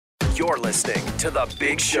You're listening to The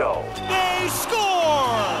Big Show They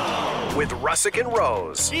score! with Russick and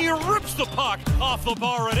Rose. He rips the puck off the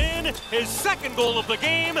bar and in. His second goal of the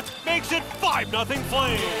game makes it 5-0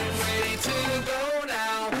 Flames.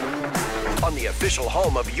 On the official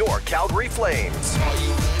home of your Calgary Flames.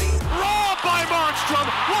 Robbed by Markstrom.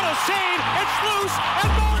 What a save. It's loose.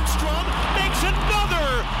 And Markstrom makes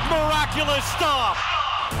another miraculous stop.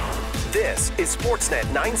 This is Sportsnet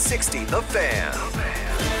 960, The Fan.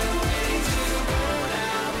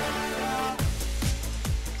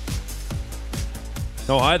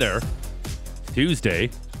 Oh, hi there. Tuesday,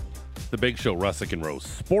 The Big Show, Russick and Rose.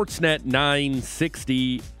 Sportsnet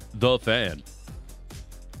 960, The Fan.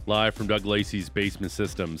 Live from Doug Lacey's Basement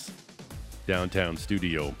Systems downtown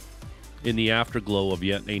studio. In the afterglow of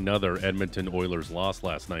yet another Edmonton Oilers loss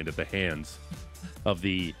last night at the hands of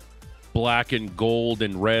the black and gold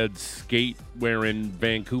and red skate-wearing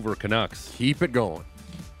Vancouver Canucks. Keep it going.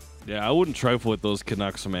 Yeah, I wouldn't trifle with those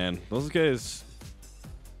Canucks, man. Those guys.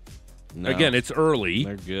 No, Again, it's early.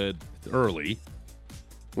 they're good. It's early.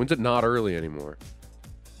 When's it not early anymore?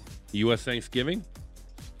 U.S. Thanksgiving?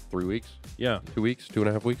 3 weeks? Yeah. 2 weeks?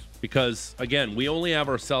 2.5 weeks? Because, again, we only have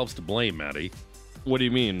ourselves to blame, Matty. What do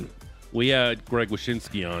you mean? We had Greg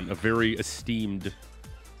Wyshynski on, a very esteemed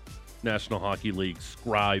National Hockey League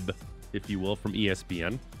scribe, if you will, from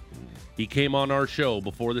ESPN. He came on our show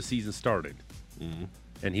before the season started,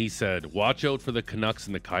 and he said, watch out for the Canucks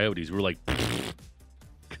and the Coyotes. We were like,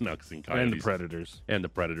 Canucks and Coyotes. And the Predators. And the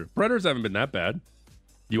Predators. Predators haven't been that bad.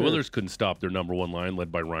 The Oilers couldn't stop their number one line,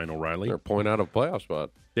 led by Ryan O'Reilly. They're a point out of a playoff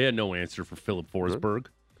spot. They had no answer for Philip Forsberg.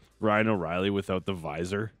 Ryan O'Reilly without the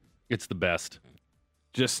visor. It's the best.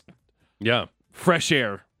 Just Yeah. fresh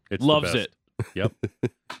air. It's Loves the it. best. Yep.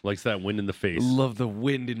 Likes that wind in the face. Love the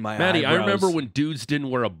wind in my Matty, I eyebrows. remember when dudes didn't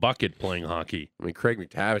wear a bucket playing hockey. I mean, Craig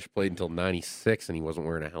McTavish played until 96 and he wasn't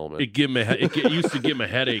wearing a helmet. It used to give him a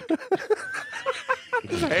headache.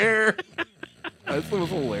 Hair. That was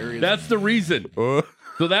hilarious. That's the reason.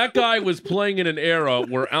 So that guy was playing in an era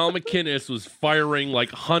where Al McInnes was firing like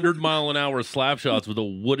 100-mile-an-hour slap shots with a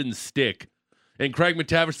wooden stick. And Craig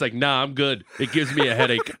McTavish's like, nah, I'm good. It gives me a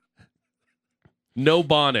headache. No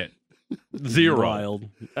bonnet. Zero. Wild.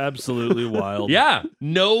 Absolutely wild. Yeah.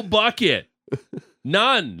 No bucket.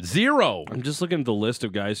 None. Zero. I'm just looking at the list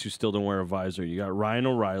of guys who still don't wear a visor. You got Ryan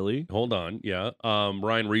O'Reilly. Hold on. Yeah.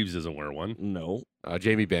 Ryan Reeves doesn't wear one. No.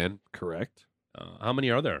 Jamie Benn. Correct. How many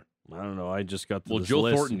are there? I don't know. I just got to Well, this Joe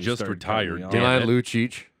list Thornton and just started retired. counting Damn on. Dylan it.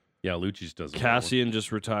 Lucic. Yeah, Lucic doesn't. Cassian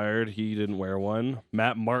just retired. He didn't wear one.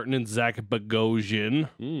 Matt Martin and Zach Bogosian.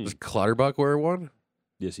 Does Clutterbuck wear one?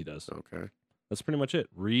 Yes, he does. Okay. That's pretty much it.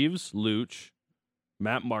 Reeves, Luch,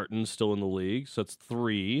 Matt Martin still in the league, so that's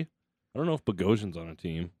 3. I don't know if Bogosian's on a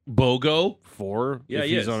team. Bogo. 4. Yeah, if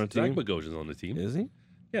he he's is. on a Zach team. Bogosian's on the team. Is he?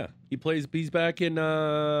 Yeah, he plays. He's back in.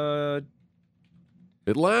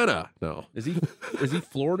 Atlanta. No. Is he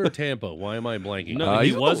Florida or Tampa? Why am I blanking? No, he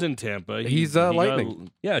he's- was in Tampa. he's, he got- Lightning.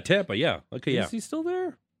 Yeah, Tampa. Yeah. Okay. Yeah. Is he still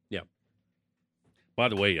there? By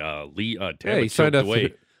the way, Tampa he signed choked up away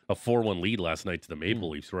to- a 4-1 lead last night to the Maple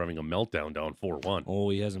Leafs, who were having a meltdown down 4-1. Oh,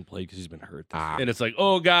 he hasn't played because he's been hurt. And it's like,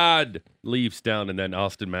 oh God, Leafs down, and then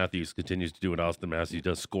Austin Matthews continues to do what Austin Matthews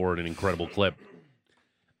does, score at an incredible clip.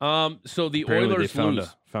 So the Apparently Oilers they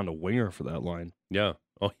lose. found a winger for that line. Yeah.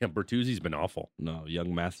 Oh yeah, Bertuzzi's been awful. No,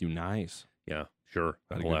 young Matthew Nice. Yeah, sure.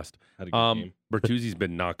 Had a Blessed. Had a good game. Bertuzzi's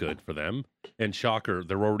been not good for them. And shocker,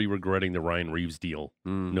 they're already regretting the Ryan Reeves deal.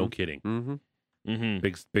 No kidding. Mm-hmm.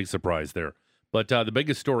 Big surprise there. But the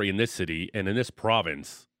biggest story in this city and in this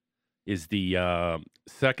province is the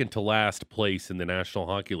second to last place in the National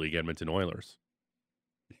Hockey League Edmonton Oilers.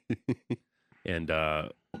 And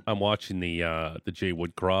I'm watching the Jay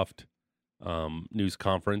Woodcroft news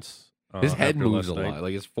conference. His head after moves a last night. lot.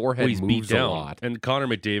 Like his forehead He's beat moves a down. lot. And Connor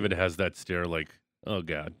McDavid has that stare like, oh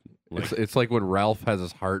God. Like, It's like when Ralph has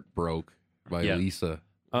his heart broke by Yeah. Lisa.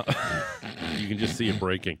 you can just see it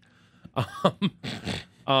breaking.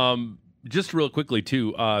 Just real quickly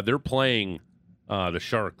too, they're playing the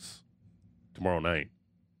Sharks tomorrow night.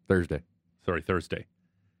 Thursday. Thursday.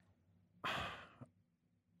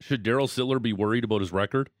 Should Daryl Sittler be worried about his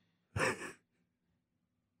record?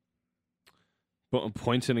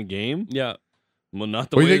 Points in a game? Yeah. Well, not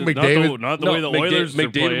the What do way you think not the- McDavid- not the way the Oilers are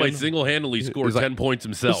McDavid playing. might single-handedly score He's like, 10 points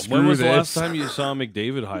himself. Screw When was the this. last time you saw a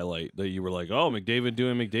McDavid highlight that you were like, oh, McDavid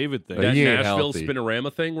doing McDavid thing? That He ain't Nashville healthy.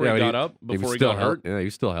 Spinorama thing where Yeah, he but got up before was he still got hurt? Yeah, he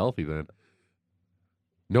was still healthy then.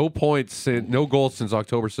 No points, no goals since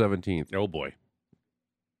October 17th. Oh, boy.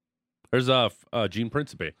 There's Gene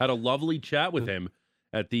Principe. Had a lovely chat with him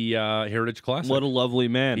at the Heritage Classic. What a lovely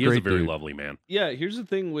man. He is a Great very dude. lovely man. Yeah, here's the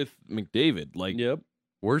thing with McDavid. Like, Yep.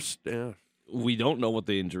 We don't know what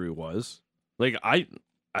the injury was. Like, I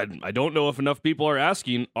don't know if enough people are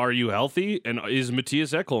asking, are you healthy? And is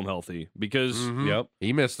Matthias Ekholm healthy? Because Yep.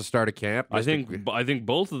 He missed the start of camp. I think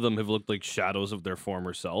both of them have looked like shadows of their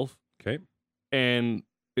former self. Okay. And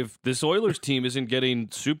if this Oilers team isn't getting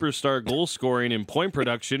superstar goal scoring and point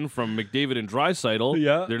production from McDavid and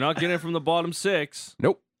Draisaitl, they're not getting it from the bottom six.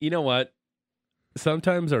 Nope. You know what?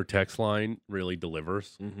 Sometimes our text line really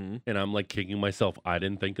delivers, Mm-hmm. and I'm like kicking myself. I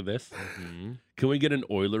didn't think of this. Can we get an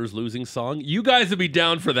Oilers losing song? You guys would be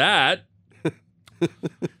down for that.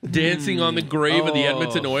 Dancing on the grave of the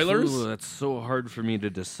Edmonton Oilers. Ooh, that's so hard for me to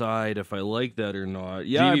decide if I like that or not.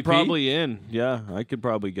 Yeah, I'm GVP? probably in. Yeah, I could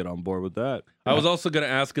probably get on board with that. I was also going to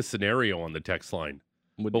ask a scenario on the text line.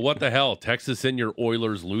 But what the hell? Text us in your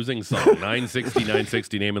Oilers losing song.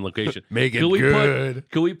 960 name and location. Make it Can we good.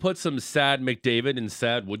 Can we put some sad McDavid and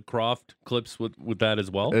sad Woodcroft clips with that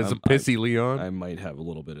as well? As a pissy Leon. I might have a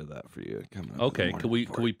little bit of that for you coming up. Okay, can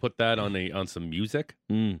we put that on some music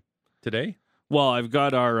today? Well, I've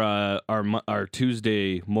got our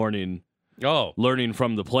Tuesday morning learning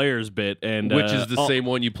from the players bit, and which is the same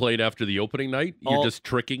one you played after the opening night. You're just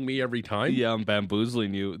tricking me every time. Yeah, I'm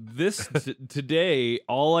bamboozling you. This today,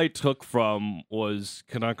 all I took from was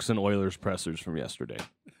Canucks and Oilers pressers from yesterday.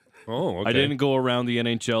 Oh, okay. I didn't go around the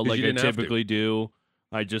NHL like you I didn't have to. typically do.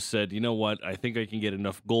 I just said, you know what? I think I can get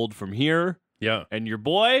enough gold from here. Yeah, And your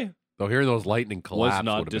boy So hearing those lightning collapse was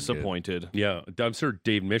not would've been good. disappointed. yeah. I'm sure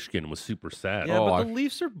Dave Mishkin was super sad. Yeah, Oh, but the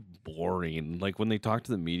Leafs are boring. Like when they talk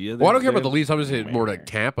to the media. Well, I don't care about they're- the Leafs. I'm just saying more to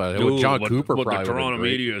Tampa. Dude, John what- Cooper what probably the would've been Toronto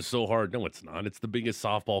great. media is so hard. No, it's not. It's the biggest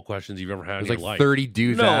softball questions you've ever had There's in like your life. 30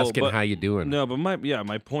 dudes No, asking but- how you doing. No, but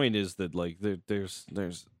my point is that like there's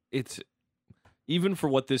it's even for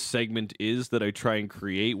what this segment is that I try and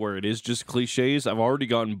create where it is just cliches. I've already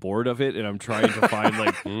gotten bored of it, and I'm trying to find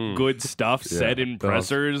like good stuff said in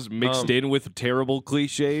pressers mixed in with terrible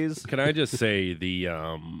cliches. Can I just say the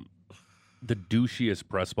douchiest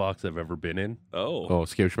press box I've ever been in Oh,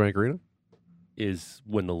 Scotiabank Arena? is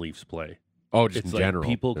when the Leafs play. Oh, just It's in like general.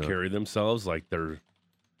 people Yeah. carry themselves like they're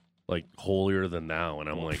like holier than thou, and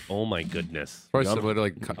I'm like, oh my goodness. Probably Yup. similar to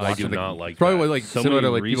like I do watching the- not like probably that. like So similar many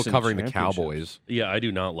to like people recent covering the championships. Cowboys. Yeah, I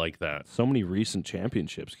do not like that. So many recent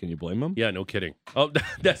championships. Can you blame them? Yeah, no kidding. Oh,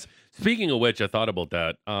 that's speaking of which, I thought about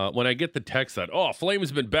that. When I get the text that, oh, Flame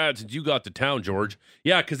has been bad since you got to town, George.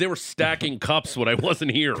 Yeah, because they were stacking cups when I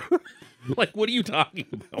wasn't here. Like, what are you talking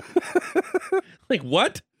about? Like,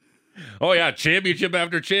 what? Oh, yeah, championship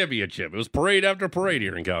after championship. It was parade after parade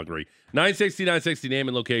here in Calgary. 960 name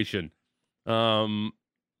and location.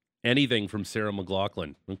 Anything from Sarah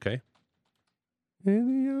McLachlan. Okay. I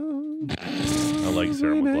like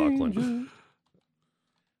Sarah McLachlan.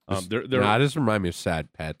 Nah, this remind me of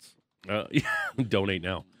Sad Pets. Donate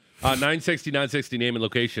now. 960 name and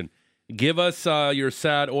location. Give us your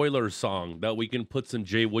sad Oilers song that we can put some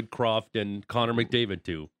Jay Woodcroft and Connor McDavid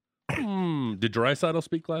to. Did Draisaitl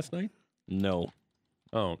speak last night? No.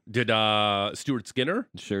 Oh, did Stuart Skinner?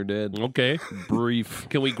 Sure did. Okay. Brief.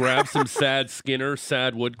 Can we grab some sad Skinner,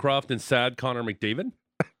 sad Woodcroft, and sad Connor McDavid?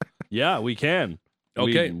 Yeah, we can.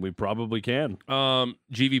 Okay. We probably can.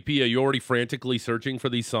 GVP, are you already frantically searching for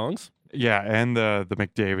these songs? Yeah, and the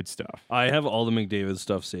McDavid stuff. I have all the McDavid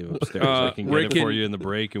stuff saved upstairs. I can get Rick it for and- you in the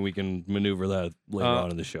break, and we can maneuver that later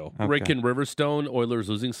on in the show. Okay. Rick and Riverstone, Oilers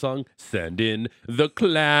losing song. Send in the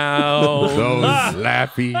clown. Those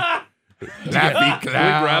laughy clouds. Can we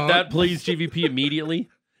grab that, please, GVP, immediately?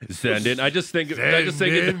 Send in. I just think. I just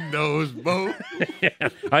think. those boats.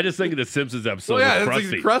 I just think of the Simpsons episode. Oh yeah, with it's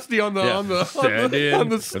Krusty. like Krusty on the Yeah. on the Send in on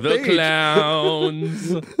the the stage.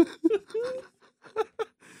 clowns.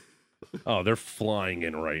 Oh, they're flying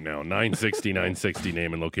in right now. 960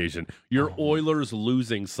 name and location. Your Oilers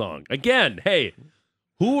losing song. Again, hey,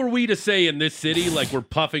 who are we to say in this city like we're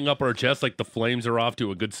puffing up our chest like the Flames are off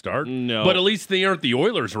to a good start? No. But at least they aren't the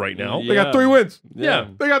Oilers right now. They got 3 wins. Yeah.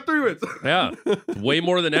 They got 3 wins. Yeah. Way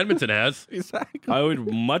more than Edmonton has. Exactly. I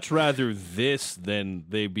would much rather this than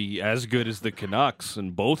they be as good as the Canucks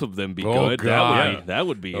and both of them be Oh, good. God. That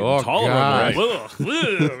would be Oh, intolerable. God.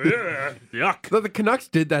 Ugh. Yuck. The Canucks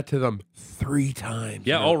did that to them 3 times.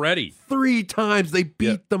 Yeah, already. 3 times they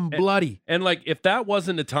beat them bloody. And like, if that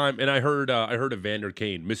wasn't a time, and I heard Evander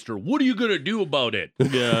Kane, Mister, what are you gonna do about it?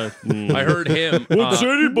 Yeah. I heard him. What's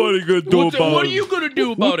anybody gonna do about it? What are you gonna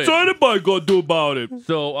do about What's it? anybody gonna do about it?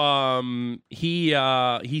 So,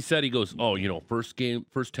 he said, he goes, oh, first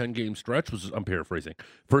 10 game stretch was, I'm paraphrasing.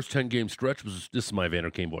 First 10 game stretch was, this is my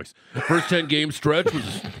Evander Kane voice. First 10 game stretch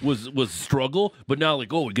was struggle, but now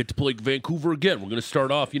like, oh, we get to play Vancouver again. We're gonna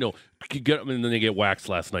start off, get them, and then they get waxed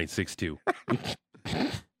last night, 6-2.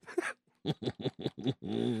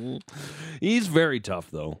 He's very tough,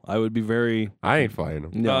 though. I would be very. I ain't flying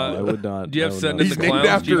him. No, I would not. Do you have I would send not. in He's the named clowns,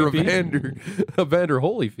 after GVP? Evander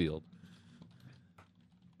Holyfield.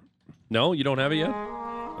 No, you don't have it yet?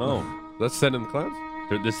 Oh. Let's send in the clowns.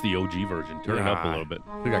 This is the OG version. Turn it up a little bit.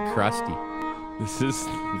 We got crusty. This is.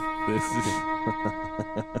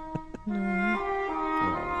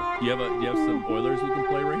 Do you have some Oilers we can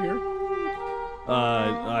play right here?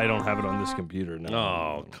 I don't have it on this computer now.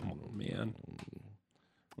 Oh, come on, man.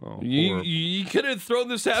 Oh, You could have thrown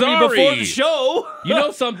this at Sorry. me before the show. You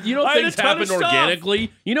know I had things a ton of happen stuff.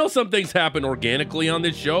 organically. You know some things happen organically on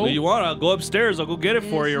this show. Well, you want? I'll go upstairs. I'll go get it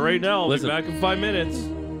for you right now. I'll Listen. be back in 5 minutes.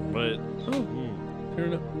 But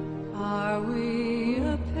Turn it up. Are we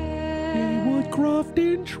a pair? Woodcroft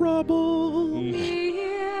in trouble.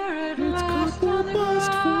 Here at It's last cardboard on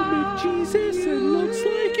bust for the McJesus and looks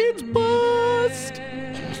like it's bust.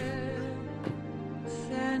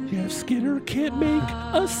 Jeff Skinner can't make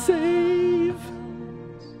a save.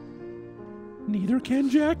 Neither can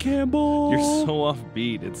Jack Campbell. you're so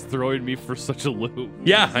offbeat. It's throwing me for such a loop.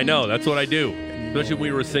 Yeah, I know. That's what I do. And, Especially when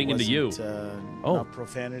we were singing to you. Oh. Not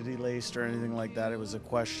profanity laced or anything like that. It was a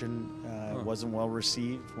question. It wasn't well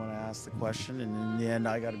received when I asked the question, and in the end,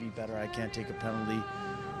 I got to be better. I can't take a penalty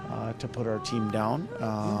to put our team down.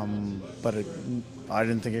 But I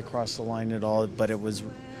didn't think it crossed the line at all. But it was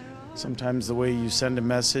sometimes the way you send a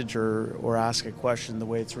message or ask a question, the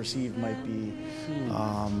way it's received might be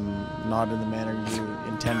not in the manner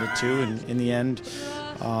you intended to. And in the end,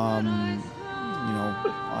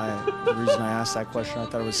 the reason I asked that question, I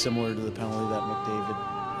thought it was similar to the penalty that McDavid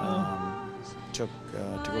took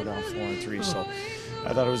to go down 4-3. So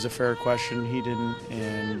I thought it was a fair question. He didn't,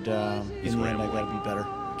 and in the end, I got to be better.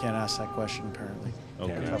 Can't ask that question apparently.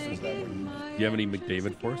 Okay. How tough is that one? Do you have any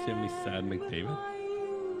McDavid for us? Do you have any sad McDavid?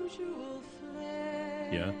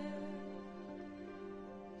 Yeah.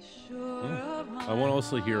 I want to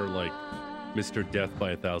also hear like Mr. Death by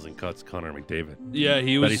 1,000 Cuts, Connor McDavid. Yeah,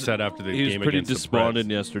 he That was. he said after the he was game pretty against the despondent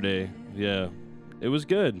Preds. yesterday. Yeah, it was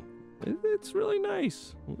good. It's really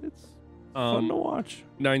nice. It's fun to watch.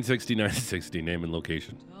 960, name and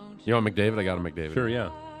location. You want McDavid? I got a McDavid. Sure, yeah.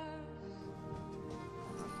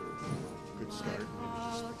 Good start. Maybe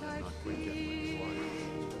just not quite getting what you wanted.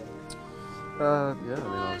 Yeah, I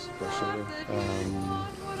mean, obviously frustrating.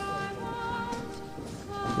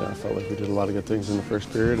 Yeah, I felt like we did a lot of good things in the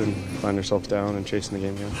first period and find ourselves down and chasing the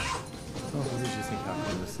game again. What did you think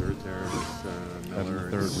happened in the third there with Miller?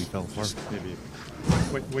 In the third, we fell Just maybe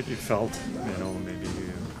what you felt, maybe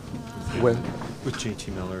When? with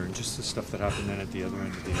JT Miller and just the stuff that happened then at the other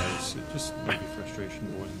end of the ice. It just maybe frustration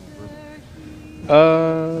boiling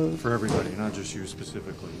over for everybody, not just you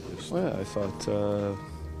specifically. Just, Well, yeah, I thought.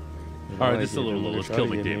 All right, this is a little low. Let's kill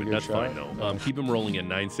McDavid. McDavid. That's fine, though. Keep him rolling at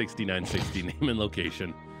 960, name and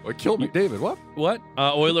location. Well, kill McDavid. What? What?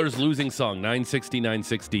 Oilers losing song,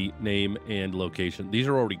 960, name and location. These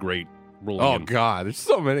are already great. Rolling Oh, in. God. There's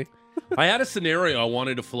so many. I had a scenario I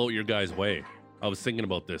wanted to float your guys' way. I was thinking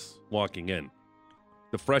about this walking in.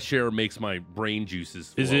 The fresh air makes my brain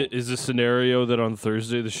juices flow. Is the scenario that on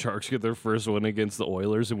Thursday the Sharks get their first win against the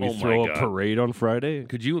Oilers and we Oh my throw a God. parade on Friday?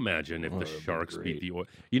 Could you imagine if the that'd be Sharks beat great. the Oilers?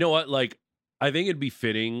 You know what? Like, I think it'd be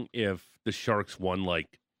fitting if the Sharks won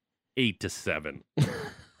like 8-7.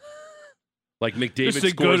 Like McDavid Just a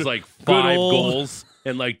scores good- like good 5 old- goals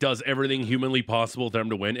and like does everything humanly possible for them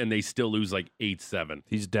to win, and they still lose like 8-7.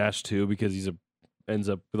 He's dashed too because ends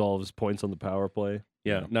up with all of his points on the power play.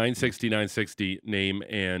 Yeah, 960, name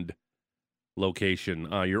and location.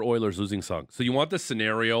 Your Oilers losing song. So you want the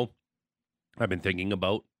scenario I've been thinking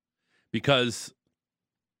about? Because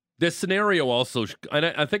this scenario also, and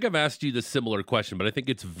I think I've asked you the similar question, but I think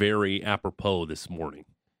it's very apropos this morning.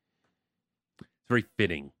 It's very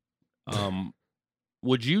fitting.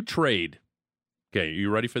 Would you trade? Okay, are you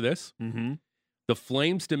ready for this? Mm-hmm. The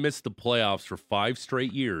Flames to miss the playoffs for 5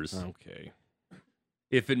 straight years Okay.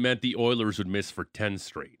 if it meant the Oilers would miss for 10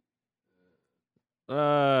 straight.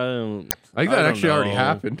 I think that don't actually already know.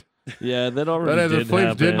 happened. Yeah, that already the did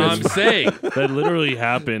Flames did happen. I'm saying, That literally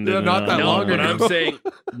happened. Yeah, in, not that no, long but ago. I'm saying,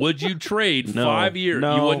 would you trade No, 5 years?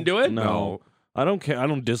 no, You wouldn't do it? No. I don't care. I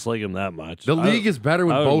don't dislike him that much. The league is better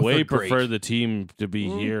when I would both way are great. prefer the team to be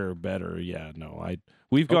here better. Yeah, no.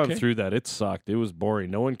 We've gone Okay. through that. It sucked. It was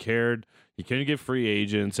boring. No one cared. You couldn't get free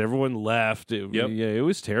agents. Everyone left. Yep. Yeah, it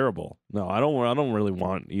was terrible. No, I don't really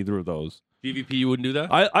want either of those. GVP, you wouldn't do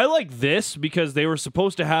that? I like this because they were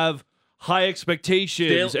supposed to have high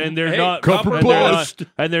expectations Dale- and they're hey, not Copper and they're not- bust.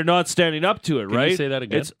 and they're not standing up to it, Can right? you say that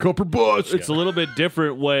again? It's Copper bust. it's a little bit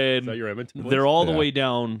different Is when that your Edmonton voice? they're all the Yeah. way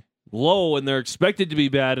down low and they're expected to be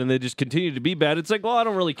bad and they just continue to be bad. It's like, well, I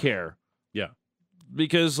don't really care.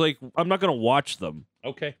 because like I'm not going to watch them.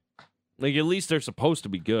 Okay. Like at least they're supposed to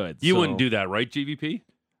be good. You so- wouldn't do that, right, GVP?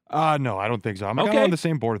 No, I don't think so. I'm kind of on the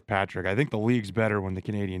same board with Patrick. I think the league's better when the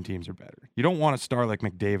Canadian teams are better. You don't want a star like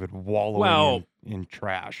McDavid wallowing in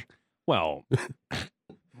trash. Well,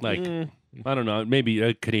 like, I don't know.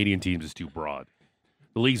 Maybe Canadian teams is too broad.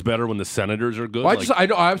 The league's better when the Senators are good. Well,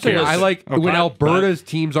 I'm saying I like when Alberta's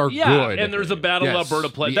teams are good. And there's a battle of Alberta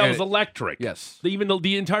play. That was electric. Yes. Even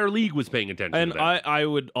the entire league was paying attention And to that. I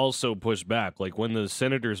would also push back. Like when the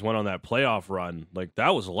Senators went on that playoff run, like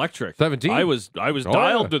that was electric. 17. I was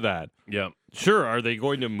dialed to that. Yeah. Sure, are they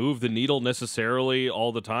going to move the needle necessarily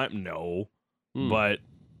all the time? No. But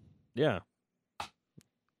yeah.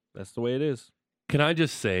 That's the way it is. Can I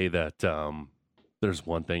just say that there's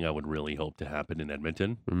one thing I would really hope to happen in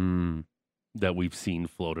Edmonton that we've seen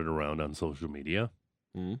floated around on social media?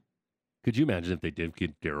 Could you imagine if they did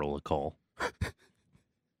give Daryl a call?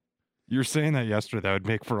 You were saying that yesterday. That would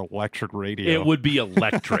make for electric radio. It would be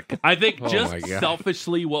electric. I think Oh just my God.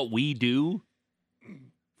 selfishly what we do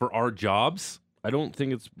for our jobs. I don't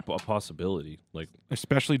think it's a possibility. Like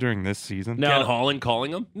Especially during this season. Now- Ken Holland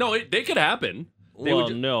calling them? No, they could happen. They well, would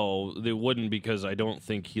ju- no, they wouldn't because I don't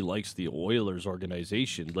think he likes the Oilers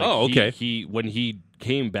organization. Like Oh, okay. He when he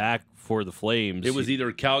came back for the Flames, It was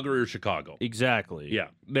either Calgary or Chicago. exactly. Yeah.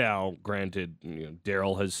 Now, granted,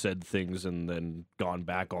 Daryl has said things and then gone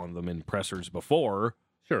back on them in pressers before.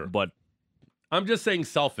 Sure. But I'm just saying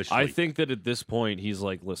selfishly. I think that at this point he's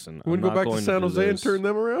like, listen, We I'm go not back going to San do Jose and this. turn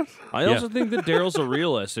them around. I also think that Daryl's a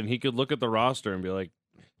realist, and he could look at the roster and be like,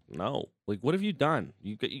 no. Like, what have you done?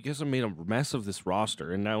 You guys have made a mess of this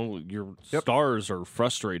roster, and now your stars are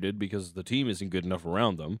frustrated because the team isn't good enough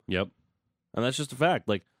around them. Yep. And that's just a fact.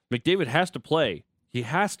 Like, McDavid has to play. He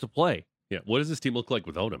has to play. Yeah. What does this team look like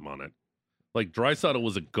without him on it? Like Draisaitl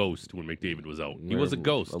was a ghost when McDavid was out. He was a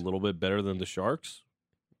ghost. A little bit better than the Sharks.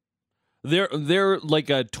 They're like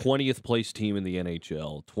a 20th place team in the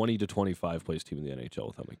NHL, 20 to 25 place team in the NHL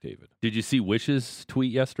without McDavid. Did you see Wish's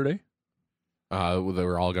tweet yesterday? They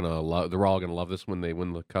were all gonna love. They were all gonna love this when they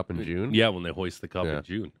win the cup in June. Yeah, when they hoist the cup Yeah. in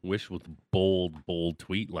June. Wish with a bold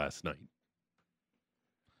tweet last night.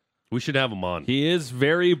 We should have him on. He is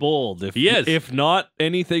very bold. He is. If not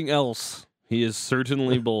anything else, he is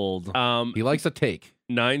certainly bold. He likes a take.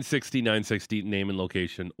 960 name and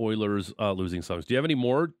location. Oilers losing songs. Do you have any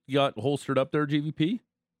more you got holstered up there, GVP?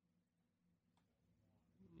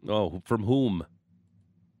 Oh, from whom?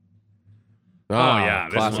 Oh, yeah.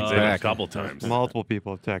 This classic one's in a Beck. couple times. Multiple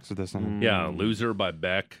people have texted this. And Yeah, Loser by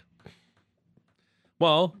Beck.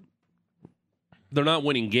 Well, they're not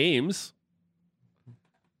winning games.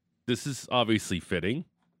 This is obviously fitting.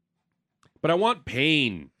 But I want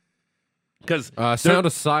pain. Because Sound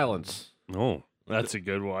of Silence. Oh, That's a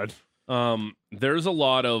good one. there's a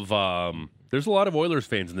lot of Oilers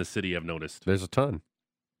fans in this city, I've noticed. There's a ton.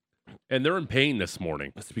 And they're in pain this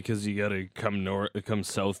morning. That's because you got to come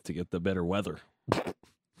south to get the better weather.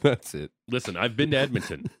 That's it. Listen, I've been to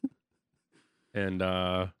Edmonton. And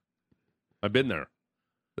I've been there.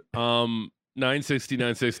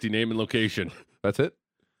 960 name and location. That's it.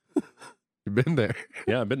 You've been there.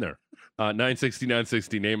 Yeah, I've been there.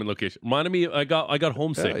 960 name and location. Reminded me, I got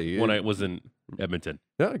homesick Yeah, when I was in Edmonton.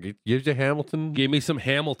 Yeah, gives you Hamilton. Gave me some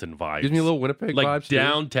Hamilton vibes. Gives me a little Winnipeg like vibes. too.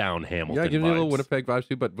 downtown Hamilton. Yeah, gives me a little vibes. Winnipeg vibes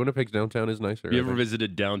too. But Winnipeg's downtown is nicer. You I ever think.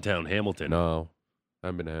 visited downtown Hamilton? No, I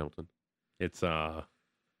haven't been to Hamilton. It's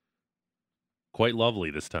quite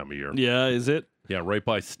lovely this time of year. Yeah, is it? Yeah, right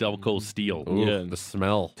by Stelco Steel. Ooh, Yeah. the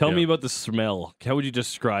smell. Tell me Yeah. about the smell. How would you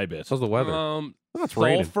describe it? How's the weather? That's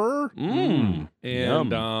raining. sulfur Mm.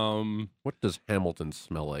 and What does Hamilton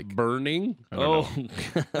smell like? burning. I don't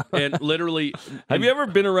know. And literally, Have you ever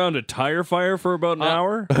been around a tire fire for about an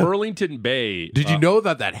hour? Burlington Bay. Did you know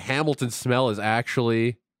that Hamilton smell is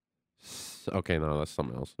actually? Okay, no, that's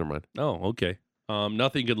something else. Never mind. Oh, okay.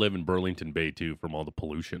 Nothing could live in Burlington Bay too from all the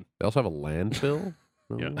pollution. They also have a landfill.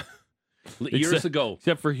 Yeah. Years ago,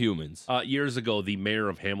 Except for humans. the mayor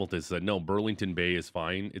of Hamilton said, "No, Burlington Bay is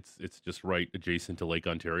fine. It's just right adjacent to Lake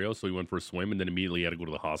Ontario." So he went for a swim and then immediately had to go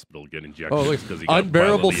to the hospital get injections Oh, look, because he got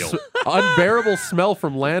unbearable, violently ill. unbearable smell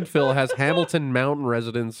from landfill has Hamilton mountain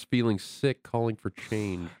residents feeling sick, calling for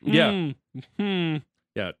change. Yeah, Hmm.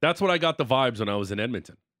 yeah. That's what I got the vibes when I was in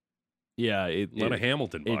Edmonton. Yeah, A lot of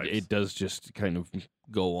Hamilton vibes. it does just kind of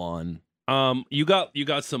go on. You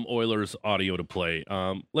got some Oilers audio to play.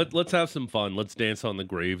 Let's have some fun. Let's dance on the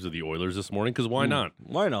graves of the Oilers this morning because why not?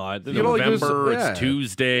 Why not? You know, like this- November, yeah. it's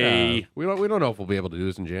Tuesday. Yeah. We don't know if we'll be able to do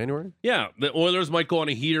this in January. Yeah, the Oilers might go on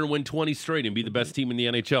a heater, win 20 straight, and be the best team in the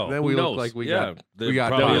NHL. Then Who we knows? look like we Yeah, got they we got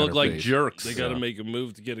probably Then we dog look in like our face. jerks. They got to Yeah. make a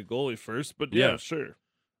move to get a goalie first, but Yeah. yeah, sure.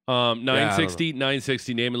 960,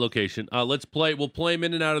 name and location. Let's play. We'll play them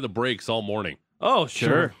in and out of the breaks all morning. Oh,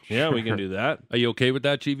 sure. Yeah, we can do that. Are you okay with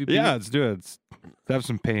that, GVP? Yeah, let's do it. Let's have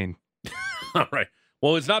some pain. All right.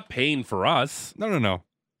 Well, it's not pain for us. No.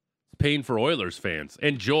 It's pain for Oilers fans.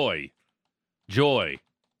 And joy. Joy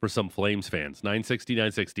for some Flames fans.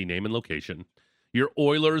 960, name and location. Your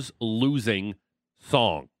Oilers losing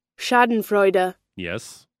song. Schadenfreude.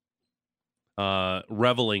 Yes.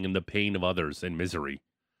 Reveling in the pain of others and misery.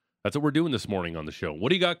 That's what we're doing this morning on the show. What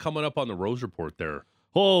do you got coming up on the Rose Report there?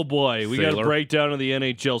 Oh, boy. We got a Sailor? breakdown of the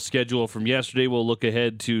NHL schedule from yesterday. We'll look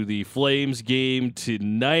ahead to the Flames game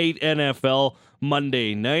tonight. NFL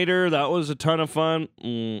Monday Nighter. That was a ton of fun.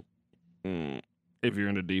 If you're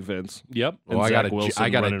into defense. Yep. Oh, I got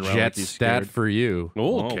a jet stat for you.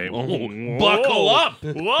 Oh, okay. Oh. Buckle up.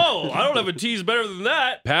 Whoa. I don't have a tease better than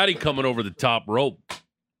that. Patty coming over the top rope.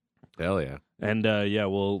 Hell yeah. And,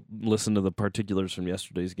 we'll listen to the particulars from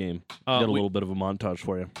yesterday's game. Got a little bit of a montage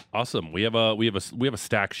for you. Awesome. We have a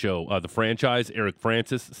stack show. The franchise, Eric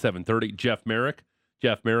Francis, 7:30. Jeff Merrick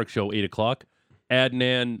show 8:00.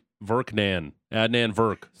 Adnan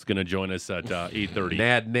Verk is going to join us at 8:30.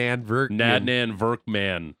 Nadnan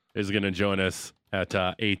Verkman is going to join us at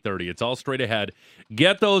 8:30. It's all straight ahead.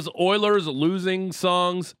 Get those Oilers losing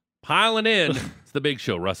songs piling in. It's the Big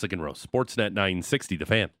Show, Russick and Rose. Sportsnet 960, The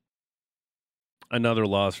Fan. Another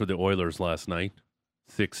loss for the Oilers last night,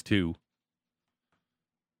 6-2.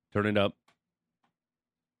 Turn it up.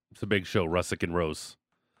 It's a Big Show, Russick and Rose.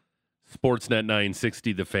 Sportsnet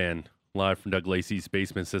 960, The Fan, live from Doug Lacey's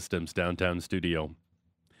Basement Systems downtown studio.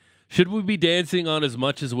 Should we be dancing on as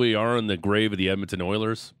much as we are in the grave of the Edmonton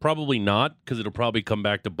Oilers? Probably not, because it'll probably come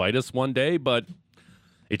back to bite us one day, but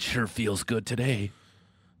it sure feels good today.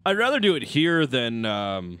 I'd rather do it here than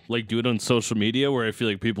do it on social media where I feel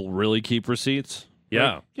like people really keep receipts.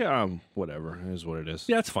 Yeah. Whatever. It is what it is.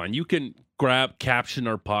 Yeah, it's fine. You can caption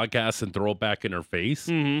our podcast and throw it back in our face.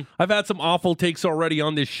 Mm-hmm. I've had some awful takes already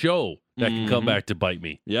on this show that can come back to bite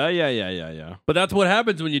me. Yeah. But that's what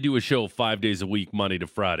happens when you do a show 5 days a week, Monday to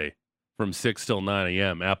Friday, from 6 till 9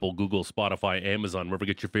 a.m. Apple, Google, Spotify, Amazon, wherever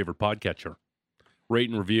you get your favorite podcatcher. Rate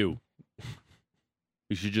and review.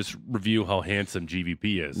 You should just review how handsome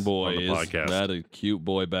GVP is on the podcast. Is that a cute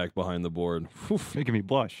boy back behind the board. Making me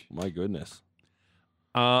blush. My goodness.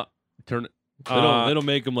 They don't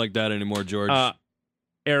make him like that anymore, George.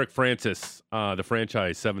 Eric Francis, the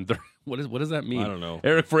franchise, 7:30. What does that mean? I don't know.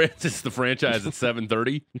 Eric Francis, the franchise at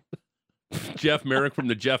 7:30. Jeff Merrick from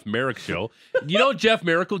the Jeff Merrick Show. You know what Jeff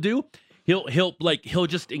Merrick will do? He'll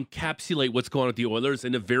just encapsulate what's going on with the Oilers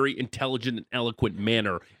in a very intelligent and eloquent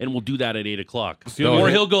manner, and we'll do that at 8:00. Or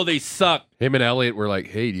he'll go, they suck. Him and Elliot were like,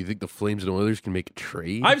 "Hey, do you think the Flames and Oilers can make a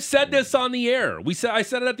trade?" I've said this on the air. I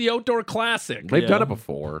said it at the Outdoor Classic. They've done it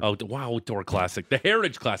before. Oh wow, Outdoor Classic, the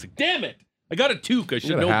Heritage Classic. Damn it! I got a toque. I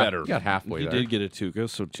should know better. You got halfway. You did get a toque. I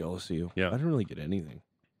was so jealous of you. Yeah, I didn't really get anything.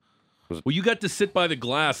 Well, you got to sit by the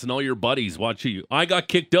glass and all your buddies watch you. I got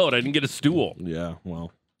kicked out. I didn't get a stool. Yeah,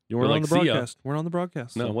 well. You weren't on the broadcast. We're on the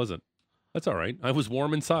broadcast. No, it wasn't. That's all right. I was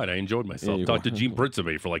warm inside. I enjoyed myself. Talked to Gene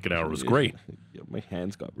Pritzabay for like an hour. It was great. Yeah, my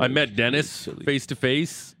hands got I met Dennis face to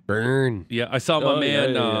face. Burn. Yeah, I saw my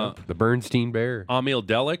man, the Bernstein Bear. Amil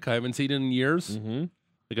Delic. I haven't seen him in years. Mm-hmm.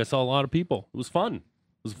 Like I saw a lot of people. It was fun. It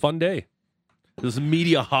was a fun day. It was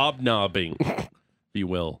media hobnobbing, if you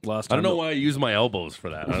will. I don't know why I use my elbows for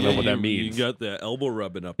that. I don't know what that means. You got the elbow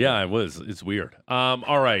rubbing up. Yeah, it was. It's weird.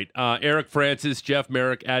 All right. Eric Francis, Jeff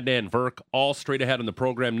Merrick, Adnan Verk, all straight ahead on the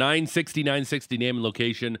program. 960, name and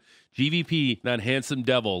location. GVP, that handsome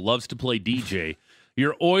devil, loves to play DJ.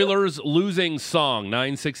 Your Oilers losing song,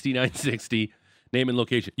 960, name and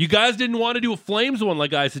location. You guys didn't want to do a Flames one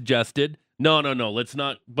like I suggested. No, let's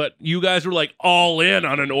not. But you guys were like all in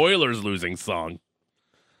on an Oilers losing song.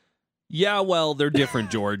 Yeah, well, they're different,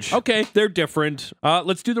 George. Okay. They're different.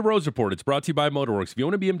 Let's do the Rose Report. It's brought to you by Motorworks. If you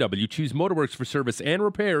own a BMW, choose Motorworks for service and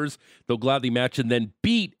repairs. They'll gladly match and then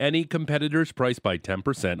beat any competitor's price by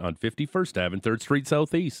 10% on 51st Ave and 3rd Street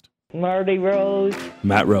Southeast. Marty Rose.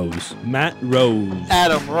 Matt Rose.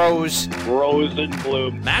 Adam Rose. Rose and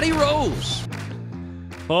Bloom. Matty Rose.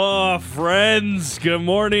 Oh, friends. Good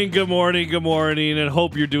morning, and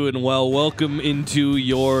hope you're doing well. Welcome into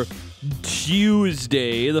your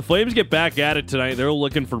Tuesday. The Flames get back at it tonight. They're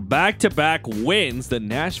looking for back-to-back wins. The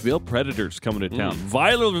Nashville Predators coming to town.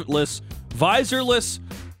 Visorless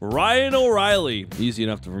Ryan O'Reilly. Easy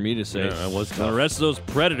enough for me to say. Yeah, that was tough. The rest of those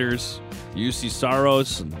Predators, UC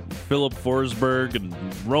Saros and Philip Forsberg and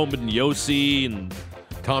Roman Josi and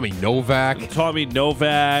Tommy Novak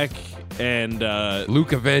and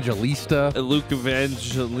Luke Evangelista.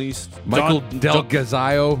 Michael Del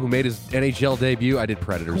Gazio, who made his NHL debut. I did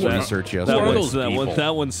Predators research yesterday.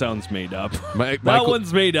 That one sounds made up. That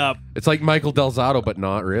one's made up. It's like Michael Del Zotto, but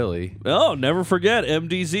not really. Oh, never forget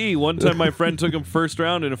MDZ. One time my friend took him first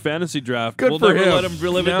round in a fantasy draft. Good for him. Let him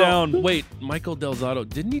live it down. Wait, Michael Del Zotto,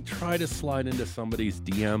 didn't he try to slide into somebody's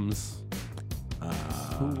DMs?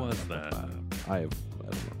 Who was that? I don't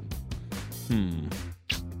know.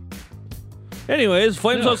 Anyways,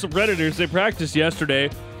 Flames House of Predators, they practiced yesterday.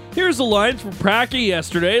 Here's the lines from Pracky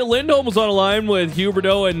yesterday. Lindholm was on a line with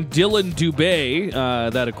Huberdeau and Dylan Dubé.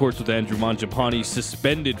 That, of course, with Andrew Mangiapane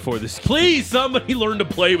suspended for this. Please, somebody learn to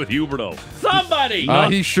play with Huberdeau. Somebody!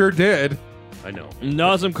 He sure did. I know.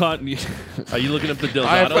 Nazem Cotton. Are you looking up the Del Zotto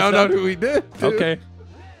I found out stuff? who he did. Dude. Okay.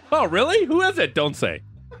 Oh, really? Who is it? Don't say.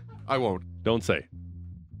 I won't. Don't say.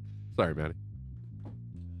 Sorry, Matty.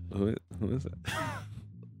 Who is it?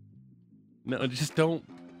 No, just don't.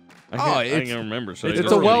 I can't remember. It's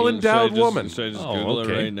a well-endowed woman. Should I just Google it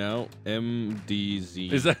right now?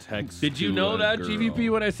 MDZ. Is that? Text Did you to know a that, girl. GVP,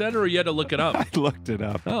 when I said, or you had to look it up? I looked it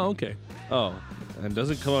up. Oh, okay. Oh, and it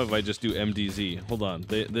doesn't come up if I just do MDZ. Hold on.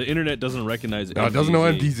 The internet doesn't recognize it. No, it doesn't know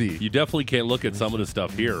MDZ. You definitely can't look at some of the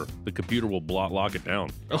stuff here. The computer will lock it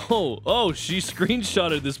down. Oh, she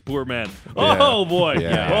screenshotted this poor man. Yeah. Oh, boy.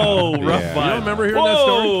 Yeah. Oh, rough Yeah. vibe. You don't remember hearing that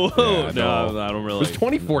story? Whoa. Yeah, No, I don't really. It was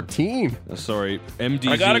 2014. Sorry,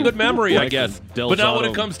 MDZ. I got a good memory, I Like guess. Del But not when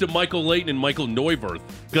Zotto. it comes to Michael Layton and Michael Neuwirth,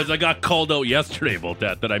 because I got called out yesterday about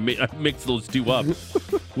that I mixed those two up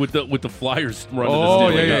with the Flyers running the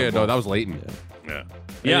Stanley Cup. No, that was Leighton.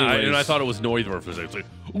 Yeah, Anyways. and I thought it was Neuwirth. It's like,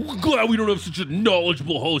 oh, glad we don't have such a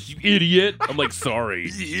knowledgeable host, you idiot. I'm like, sorry.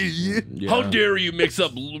 Yeah. How dare you mix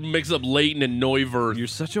up Layton and Neuwirth? You're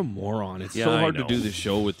such a moron. It's Yeah, so I hard to know. do this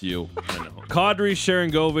show with you. I know. Kadri,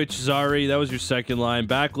 Sharangovich, Zari, that was your second line.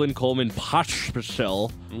 Backlund, Coleman,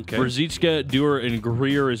 Pospisil. Okay. Verzicka, Dewar, and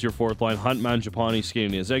Greer is your fourth line. Hunt, Mangiapane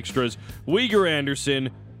skating as extras. Uyghur, Anderson,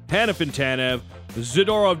 Hanifin, Tanev,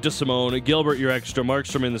 Zadorov, DeSimone, Gilbert, your extra.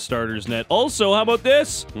 Markstrom in the starters net. Also, how about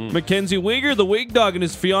this? Mackenzie Uyghur, the Wig Dog, and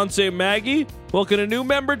his fiancee Maggie welcome a new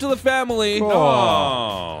member to the family.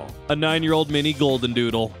 Oh. A 9-year-old mini golden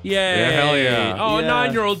doodle. Yay. Yeah, hell yeah. Oh, a Yeah.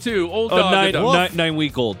 9-year-old, too. Old Oh, dog.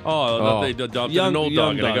 9-week-old. Oh, they adopted Young- an old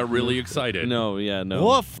young dog, and I dog. got really excited. No.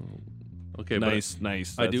 Woof. Okay, Nice.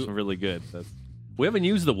 I That's do- really good. we haven't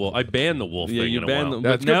used the wolf. I banned the wolf Yeah, thing you in a banned while. them.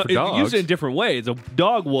 That's But now good for use it in dogs. different ways. A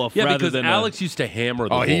dog wolf Yeah, rather because than Alex used to hammer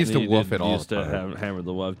the Oh, wolf. he used to He woof did- it all used the to time. hammer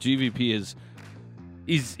the wolf. GVP is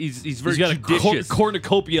He's very he's got judicious. a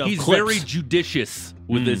cornucopia of He's clips. very judicious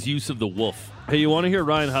with his use of the wolf. Hey, you want to hear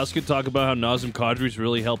Ryan Huskett talk about how Nazem Kadri's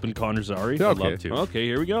really helping Connor Zari? Yeah, I'd okay. love to. Okay,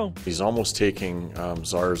 here we go. He's almost taking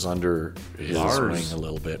Zars under his Zars. wing a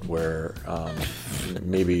little bit, where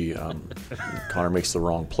maybe Connor makes the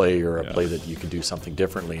wrong play or a play that you can do something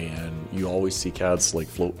differently, and you always see cats like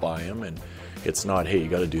float by him, and it's not, hey, you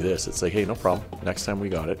got to do this. It's like, hey, no problem. Next time we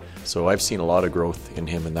got it. So I've seen a lot of growth in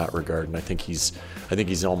him in that regard, and I think he's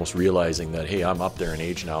almost realizing that, hey, I'm up there in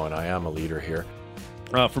age now, and I am a leader here.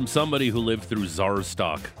 From somebody who lived through Czar's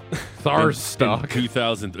stock. Czar's In stock.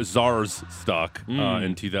 2000. Czar's stock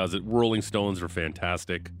in 2000. Rolling Stones are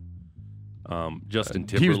fantastic. Justin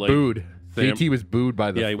He was Timberlake. booed. Sam- BT was booed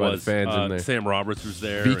by the, he by was. the fans in there. Sam Roberts was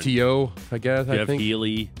there. BTO, I guess. I Jeff think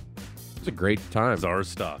Healy. it's a great time. Czar's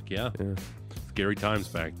stock, yeah. Scary times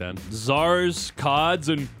back then. Zars, Cods,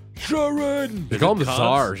 and Sharon. You call him the Cods?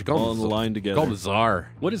 Czar. You call All him on the line together. Call him the Czar.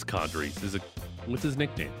 What is Kadri? What's his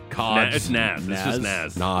nickname? Cods. It's Naz. It's just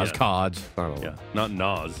Naz. Naz. Nas, Yeah. Cods. I don't know. Yeah, not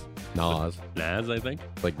Nas. Nas. Naz, I think.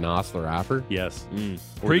 Like Nas the rapper? Yes.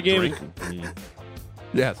 Or Pre-game. drink.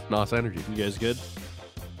 Yes, Nas Energy. You guys good?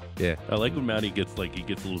 Yeah. I like when Matty gets a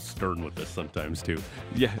little stern with this sometimes too.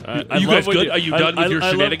 Yeah. Are you guys good? Are you done with your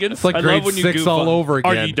shenanigans? It's like I grade love when you 6 goof all on- over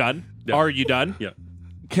again. Are you done? Yeah. Are you done? Yeah.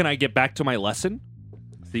 Can I get back to my lesson?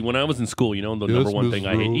 See, when I was in school, the Yes, number one Miss thing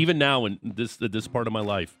I hate, Rose. even now in this part of my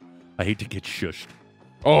life, I hate to get shushed.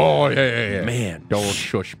 Oh, yeah. Man, Don't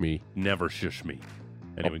shush me. never shush me.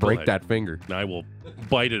 Anyway, I'll go break ahead. that finger. And I will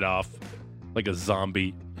bite it off like a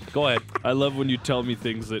zombie. Go ahead. I love when you tell me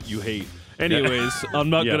things that you hate. Anyways, I'm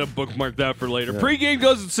not Yeah. going to bookmark that for later. Pre-game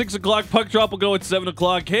goes at 6 o'clock. Puck drop will go at 7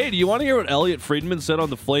 o'clock. Hey, do you want to hear what Elliot Friedman said on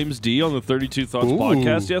the Flames D on the 32 Thoughts Ooh.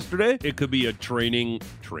 podcast yesterday? It could be a trading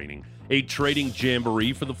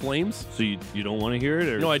jamboree for the Flames. So you don't want to hear it?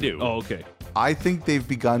 Or? No, I do. Oh, okay. I think they've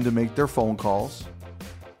begun to make their phone calls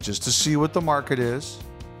just to see what the market is.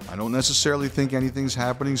 I don't necessarily think anything's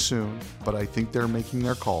happening soon, but I think they're making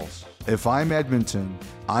their calls. If I'm Edmonton,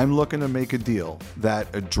 I'm looking to make a deal that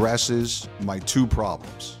addresses my two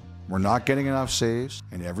problems. We're not getting enough saves,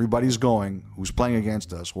 and everybody's going, who's playing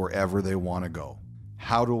against us, wherever they want to go.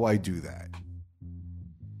 How do I do that?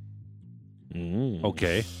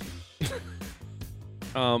 Okay.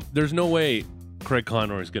 There's no way Craig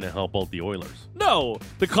Conroy is going to help out the Oilers. No,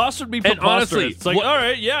 the cost would be And preposterous. honestly, It's like, all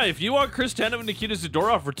right, yeah, if you want Chris Tanev and Nikita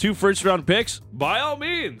Zadorov for 2 first-round picks, by all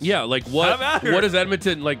means. Yeah, like what? Have at her. What is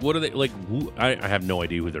Edmonton like? What are they like? Who, I have no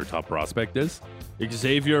idea who their top prospect is.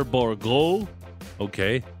 Xavier Bourgault.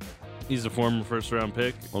 Okay, he's a former first-round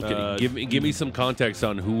pick. Okay, give me some context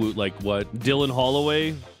on who, like what? Dylan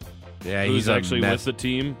Holloway. Yeah, who's he's actually mess. with the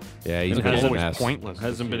team. Yeah, he's hasn't, always pointless.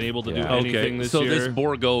 Hasn't been able to do anything this so year. this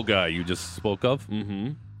Bourgault guy you just spoke of.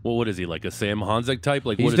 Mm-hmm. Well, what is he, like a Sam Honzek type?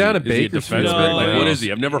 Like He's what is down he? at Is he a Bakersfield defenseman? right Like now. what is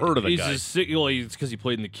he? I've never heard of the He's guy. it's because he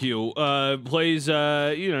played in the queue. Plays,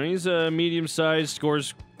 he's a medium-sized,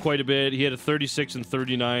 scores quite a bit. He had a 36 and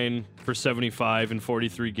 39 for 75 in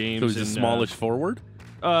 43 games. So he's a smallish forward?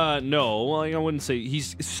 No, well, I wouldn't say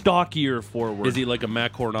he's stockier forward. Is he like a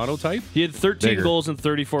Matt Coronado type? He had 13 Bigger. goals and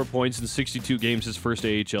 34 points in 62 games his first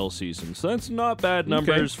AHL season. So that's not bad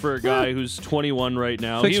numbers for a guy who's 21 right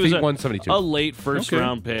now. 6 he was feet, 172. a late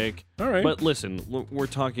first-round pick. All right. But listen, we're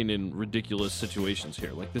talking in ridiculous situations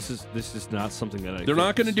here. Like this is not something that They're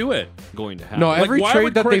not going to do it. going to happen. No, Like, every why trade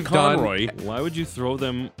would that Craig they've Conroy, done, why would you throw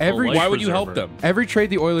them? why would you help them? every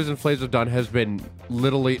trade the Oilers and Flames have done has been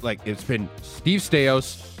literally like it's been Steve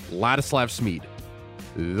Stais, Ladislav Smid.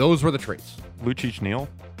 Those were the trades. Lucic Neal.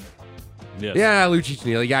 Yes. Yeah, Lucic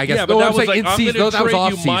Neal. Yeah, I guess. Yeah, but no, that I'm was saying like, in I'm season. going No, to that was trade off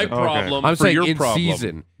you season. my problem I'm for saying your in problem.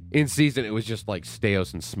 season. In season, it was just like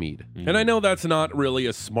Stais and Smid. And I know that's not really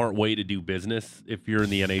a smart way to do business if you're in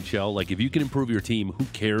the NHL. Like, if you can improve your team, who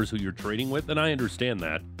cares who you're trading with? And I understand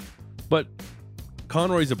that. But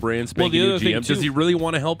Conroy's a brand spanking new GM. Does he really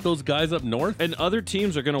want to help those guys up north? And other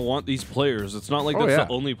teams are going to want these players. It's not like Oh, that's yeah.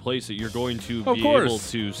 the only place that you're going to Of be course. able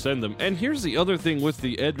to send them. And here's the other thing with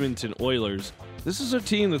the Edmonton Oilers. This is a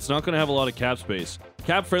team that's not going to have a lot of cap space.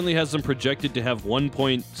 Cap Friendly has them projected to have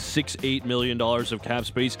 $1.68 million of cap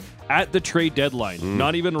space at the trade deadline.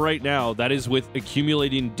 Not even right now. That is with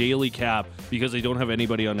accumulating daily cap because they don't have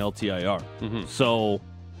anybody on LTIR. So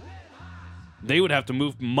they would have to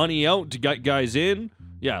move money out to get guys in.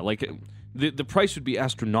 Yeah, like the price would be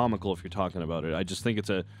astronomical if you're talking about it. I just think it's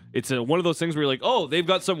a one of those things where you're like, oh, they've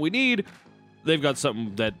got something we need. They've got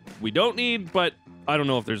something that we don't need, but I don't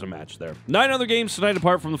know if there's a match there. 9 other games tonight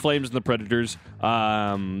apart from the Flames and the Predators.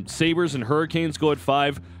 Sabres and Hurricanes go at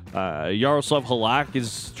 5. Yaroslav Halak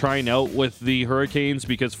is trying out with the Hurricanes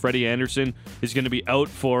because Freddie Anderson is going to be out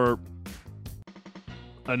for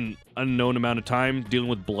an unknown amount of time dealing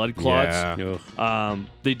with blood clots. Yeah.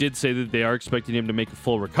 They did say that they are expecting him to make a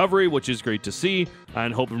full recovery, which is great to see,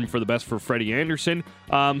 and hoping for the best for Freddie Anderson.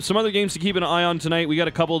 Some other games to keep an eye on tonight. We got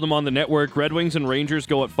a couple of them on the network. Red Wings and Rangers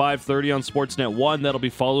go at 5:30 on Sportsnet 1. That'll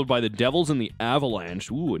be followed by the Devils and the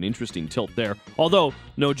Avalanche. Ooh, an interesting tilt there. Although,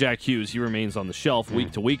 no Jack Hughes. He remains on the shelf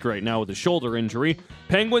week to week right now with a shoulder injury.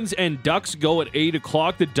 Penguins and Ducks go at 8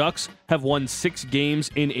 o'clock. The Ducks have won 6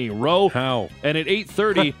 games in a row. How? And at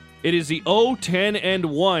 8:30... It is the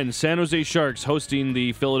 0-10-1 San Jose Sharks hosting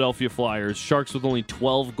the Philadelphia Flyers. Sharks with only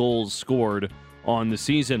 12 goals scored on the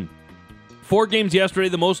season. 4 games yesterday.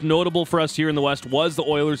 The most notable for us here in the West was the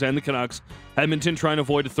Oilers and the Canucks. Edmonton trying to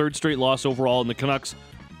avoid a 3rd straight loss overall, and the Canucks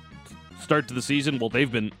start to the season, well,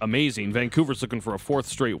 they've been amazing. Vancouver's looking for a 4th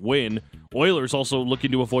straight win. Oilers also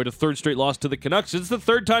looking to avoid a 3rd straight loss to the Canucks. It's the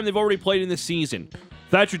 3rd time they've already played in this season.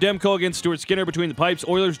 Thatcher Demko against Stuart Skinner between the pipes.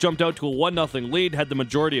 Oilers jumped out to a 1-0 lead, had the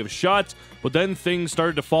majority of shots, but then things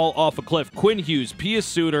started to fall off a cliff. Quinn Hughes, Pius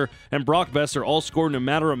Suter, and Brock Besser all scored in a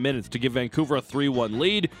matter of minutes to give Vancouver a 3-1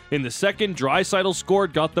 lead. In the second, Draisaitl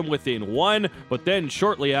scored, got them within 1, but then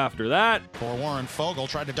shortly after that... For Warren Fogle,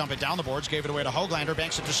 tried to dump it down the boards, gave it away to Höglander,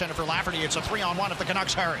 banks it to center for Lafferty. It's a 3-on-1 if the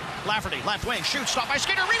Canucks hurry. Lafferty, left wing, shoots, stopped by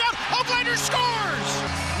Skinner, rebound, Höglander scores!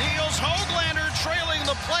 Niels Höglander trailing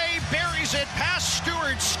the play, buries it past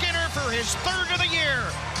Stuart Skinner for his 3rd of the year,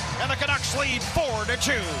 and the Canucks lead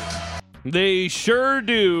 4-2. They sure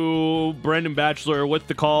do. Brendan Batchelor with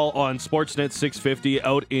the call on Sportsnet 650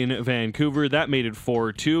 out in Vancouver. That made it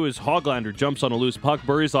 4-2 as Höglander jumps on a loose puck,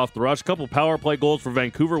 buries off the rush. Couple power play goals for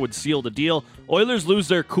Vancouver would seal the deal. Oilers lose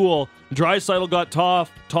their cool. Draisaitl got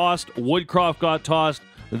tossed. Woodcroft got tossed.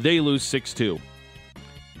 They lose 6-2.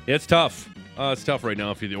 It's tough. It's tough right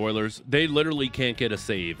now for the Oilers. They literally can't get a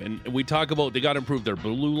save. And we talk about they got to improve their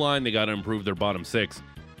blue line. They got to improve their bottom 6.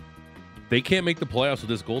 They can't make the playoffs with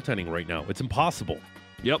this goaltending right now. It's impossible.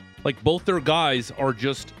 Yep. Like, both their guys are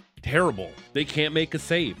just terrible. They can't make a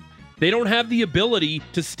save. They don't have the ability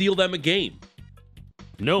to steal them a game.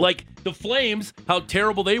 No. Like, the Flames, how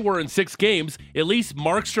terrible they were in 6 games, at least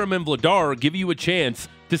Markstrom and Vladar give you a chance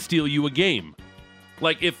to steal you a game.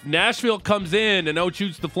 Like, if Nashville comes in and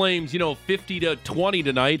outshoots the Flames, 50-20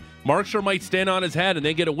 tonight, Markstrom might stand on his head and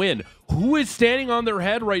they get a win. Who is standing on their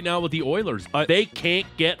head right now with the Oilers? They can't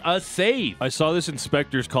get a save. I saw this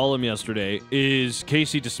Inspector's column yesterday. Is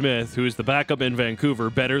Casey DeSmith, who is the backup in Vancouver,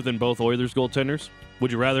 better than both Oilers goaltenders?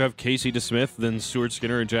 Would you rather have Casey DeSmith than Stuart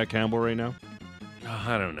Skinner and Jack Campbell right now?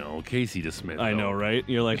 I don't know. Casey DeSmith. I know, right?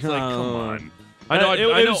 You're like, come on. I know.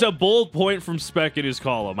 It was a bold point from Speck in his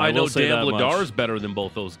column. I know Dan Vladar Vladar's better than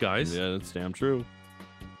both those guys. Yeah, that's damn true.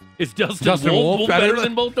 Is Justin Wolf better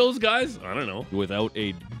than both those guys? I don't know. Without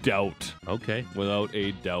a doubt. Okay. Without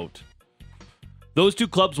a doubt. Those two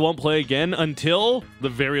clubs won't play again until the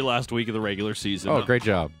very last week of the regular season. Oh, great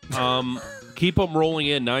job. Keep them rolling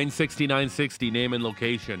in. 960, name and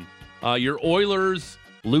location. Your Oilers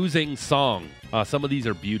losing song. Some of these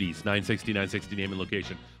are beauties. 960, name and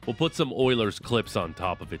location. We'll put some Oilers clips on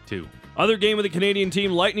top of it, too. Other game of the Canadian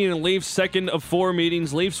team, Lightning and Leafs, second of 4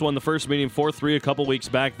 meetings. Leafs won the first meeting 4-3 a couple weeks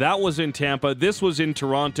back. That was in Tampa. This was in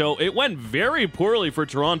Toronto. It went very poorly for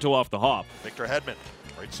Toronto off the hop. Victor Hedman,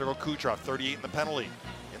 right circle Kucherov, 38 in the penalty.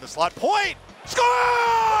 In the slot, point!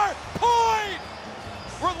 Score! Point!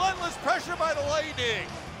 Relentless pressure by the Lightning.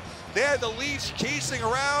 They had the Leafs chasing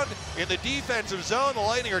around in the defensive zone. The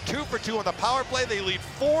Lightning are 2 for 2 on the power play. They lead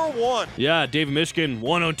 4-1. Yeah, David Mishkin,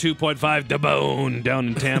 102.5 da bone down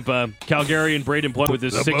in Tampa. Calgary and Braden Point with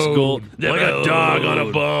his 6th goal. Like a dog on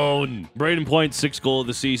a bone. Braden Point, 6th goal of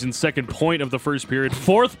the season, 2nd point of the first period,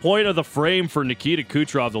 4th point of the frame for Nikita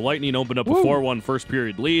Kucherov. The Lightning opened up a 4-1 first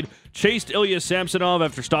period lead. Chased Ilya Samsonov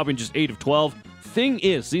after stopping just 8 of 12. Thing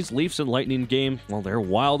is, these Leafs and Lightning game, well, they're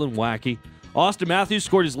wild and wacky. Austin Matthews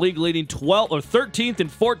scored his league-leading 13th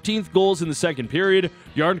and 14th goals in the second period.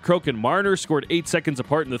 Yarncroke and Marner scored 8 seconds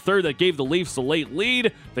apart in the third. That gave the Leafs the late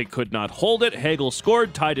lead. They could not hold it. Hagel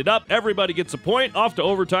scored, tied it up. Everybody gets a point. Off to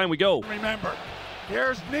overtime we go. Remember,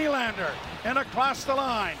 here's Nylander and across the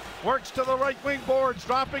line. Works to the right wing boards,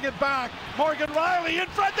 dropping it back. Morgan Riley in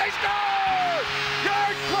front. They score!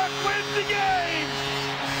 Yarncroke wins the game!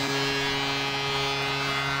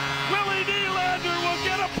 Willie Nylander will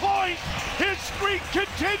get a point. His streak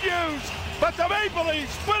continues, but the Maple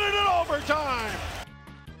Leafs win it in overtime.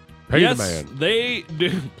 Pay the man. They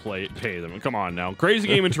do pay them. Come on now. Crazy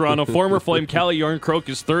game in Toronto. Former Flame Calle Yarncroke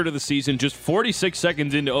is 3rd of the season, just 46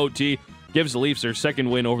 seconds into OT. Gives the Leafs their 2nd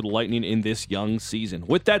win over the Lightning in this young season.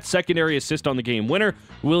 With that secondary assist on the game winner,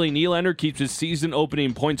 Willie Nylander keeps his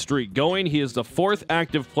season-opening point streak going. He is the 4th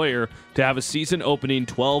active player to have a season-opening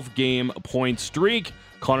 12-game point streak.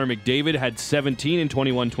 Connor McDavid had 17 in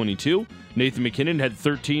 21-22. Nathan McKinnon had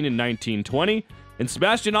 13 in 19-20. And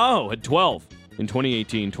Sebastian Aho had 12 in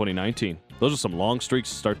 2018-2019. Those are some long streaks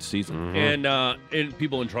to start the season. Mm-hmm. And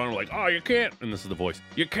people in Toronto are like, oh, you can't, and this is the voice,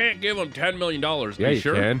 you can't give him $10 million. Yeah, you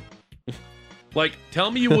sure? can. Like,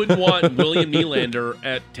 tell me you wouldn't want William Nylander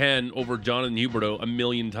at 10 over Jonathan Huberdeau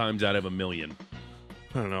 1,000,000 times out of 1,000,000.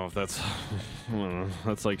 I don't know if that's...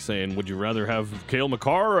 That's like saying, would you rather have Cale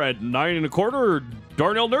Makar at 9 1/4 or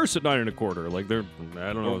Darnell Nurse at 9 1/4? Like, they're...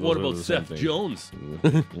 I don't know. Or what about Seth Jones?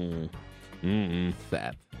 Seth. Would you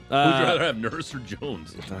rather have Nurse or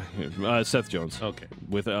Jones? Seth Jones. Okay.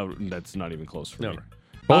 That's not even close for me.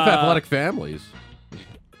 Both athletic families.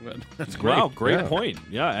 That's great. Wow, great point.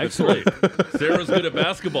 Yeah, excellent. Sarah's good at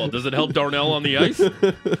basketball. Does it help Darnell on the ice?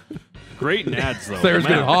 Great nads, though. Sarah's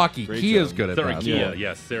good at hockey. Great Kia's job. good at Sarah basketball. Kia,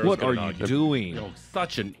 yes. Sarah's What good are at you hockey. doing? Oh,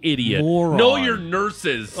 such an idiot. Moron. Know your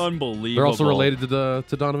nurses. Unbelievable. They're also related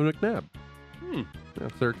to Donovan McNabb. Hmm.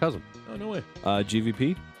 That's their cousin. Oh, no way.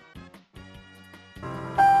 GVP?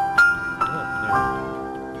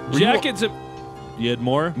 Jackets. You had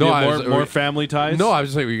more? No, you had more family ties? No, I was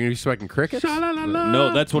just saying, were you going to be expecting crickets?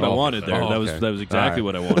 No, that's what I wanted there. Oh, that okay. was exactly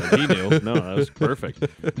what I wanted. He knew. No, that was perfect.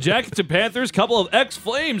 Jackets and Panthers, couple of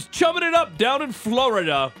ex-Flames chumming it up down in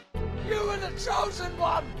Florida. You were the chosen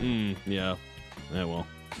one. Yeah. Yeah, well.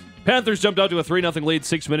 Panthers jumped out to a 3-0 lead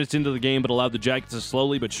 6 minutes into the game, but allowed the Jackets to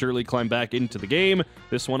slowly but surely climb back into the game.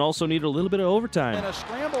 This one also needed a little bit of overtime. And a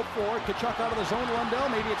scramble for it. Kachuk out of the zone. Lundell,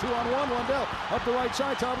 maybe a 2-on-1. Lundell up the right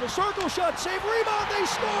side, top of the circle. Shot, save, rebound. They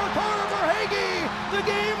score. Carter Verhaeghe, the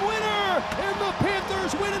game winner. And the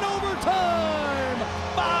Panthers win in overtime.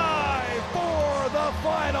 5 for the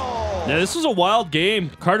final. Yeah, this was a wild game.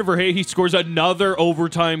 Carter Verhey scores another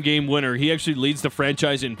overtime game winner. He actually leads the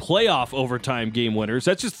franchise in playoff overtime game winners.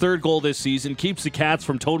 That's his third goal this season. Keeps the Cats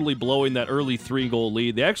from totally blowing that early 3-goal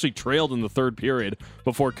lead. They actually trailed in the third period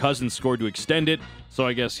before Cousins scored to extend it, so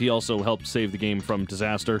I guess he also helped save the game from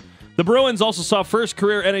disaster. The Bruins also saw first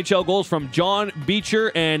career NHL goals from John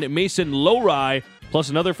Beecher and Mason Lowry, plus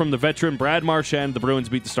another from the veteran Brad Marchand. The Bruins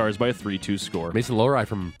beat the Stars by a 3-2 score. Mason Lowry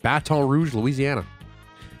from Baton Rouge, Louisiana.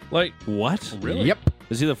 Like, what? Really? Yep.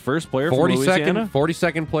 Is he the first player from Louisiana?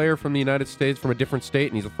 42nd player from the United States from a different state,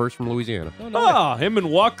 and he's the first from Louisiana. Him and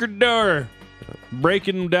Walker Durr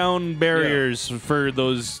breaking down barriers for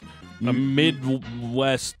those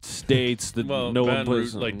Midwest states that no one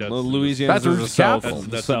plays. Like that's Louisiana is the south.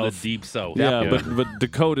 That's in the deep south. Yeah, but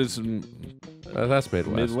Dakota's. That's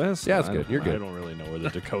Midwest. Midwest? Yeah, that's good. You're good. I don't really know where the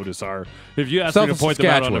Dakotas are. If you asked me to point them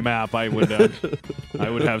out on a map, I would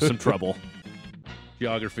have some trouble.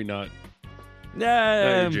 Geography not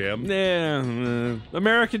Nah, your jam.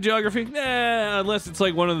 American geography? Nah, unless it's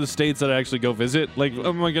like one of the states that I actually go visit. Like,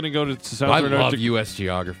 am I going to go to South I or North love Dakota? U.S.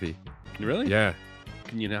 geography. Really? Yeah.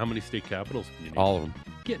 Can you know how many state capitals can you name? All of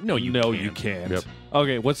them. No, you can't. Yep.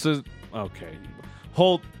 Okay, what's the... Okay.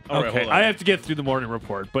 Hold... All right, okay, hold on. I have to get through the morning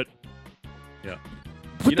report, but... Yeah.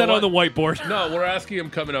 Put that on the whiteboard. No, we're asking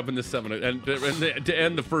him coming up in the 7 and to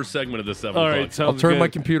end the first segment of the 7 All o'clock. right, I'll turn my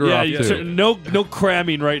computer off, too. No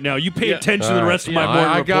cramming right now. You pay attention to the rest of my Yeah, morning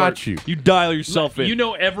I report. got you. You dial yourself in. You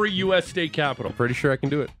know every U.S. state capital. Pretty sure I can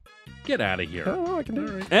do it. Get out of here. Oh, I can do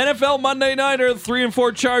it. NFL Monday Nighter,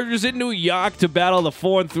 3-4 Chargers in New York to battle the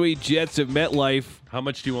 4-3 Jets at MetLife. How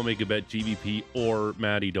much do you want to make a bet GVP or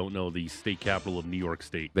Maddie don't know the state capital of New York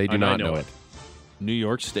State? They do And I not know it. New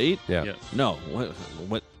York State? Yeah. No.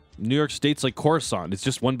 What? New York State's like Coruscant. It's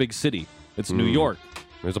just one big city. It's New York.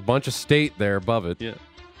 There's a bunch of state there above it. Yeah.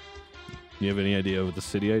 You have any idea what the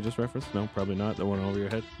city I just referenced? No, probably not. That went over your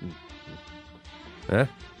head. Eh?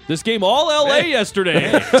 This game all LA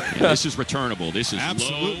yesterday. This is returnable. This is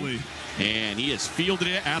Absolutely. low. And he has fielded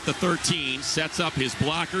it at the 13. Sets up his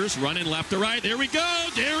blockers, running left to right. There we go.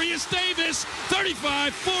 Darius Davis,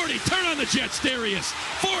 35, 40. Turn on the Jets, Darius.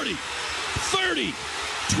 40, 30,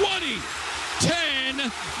 20,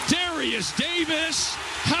 10. Darius Davis,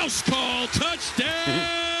 house call,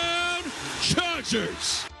 touchdown,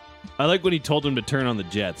 Chargers. I like when he told him to turn on the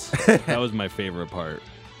Jets. That was my favorite part.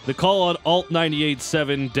 The call on Alt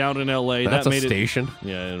 98.7 down in LA. That's that a made station.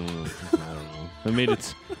 Yeah, I don't know. It made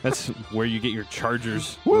it. That's where you get your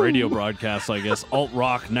Chargers radio broadcasts, I guess. Alt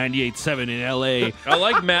Rock 98.7 in LA. I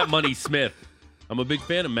like Matt Money Smith. I'm a big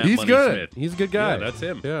fan of Matt He's Money good. Smith. He's a good guy. Yeah, that's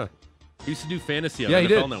him. Yeah. He used to do fantasy on Yeah, NFL he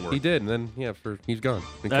did. Network. He did. And then, he's gone.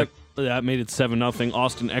 That made it 7-0.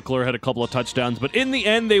 Austin Eckler had a couple of touchdowns, but in the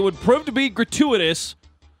end, they would prove to be gratuitous.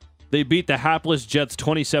 They beat the hapless Jets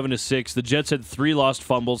 27-6. The Jets had 3 lost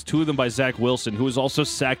fumbles, 2 of them by Zach Wilson, who was also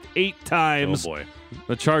sacked 8 times. Oh, boy.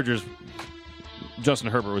 The Chargers, Justin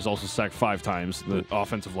Herbert was also sacked 5 times. The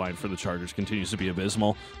offensive line for the Chargers continues to be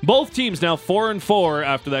abysmal. Both teams now 4-4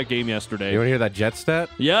 after that game yesterday. You want to hear that Jet stat?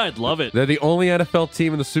 Yeah, I'd love it. They're the only NFL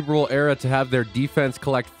team in the Super Bowl era to have their defense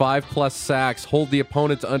collect 5+ sacks, hold the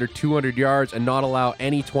opponent to under 200 yards, and not allow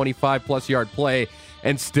any 25+ yard play,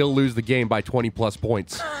 and still lose the game by 20+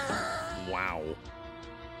 points. Wow.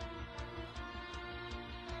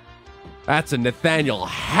 That's a Nathaniel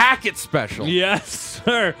Hackett special. Yes,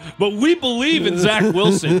 sir. But we believe in Zach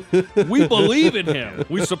Wilson. We believe in him.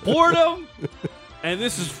 We support him. And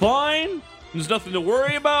this is fine. There's nothing to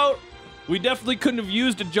worry about. We definitely couldn't have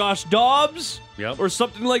used a Josh Dobbs or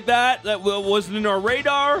something like that wasn't in our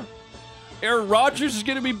radar. Aaron Rodgers is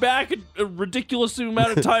going to be back a ridiculous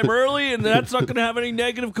amount of time early, and that's not going to have any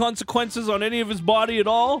negative consequences on any of his body at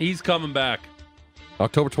all. He's coming back.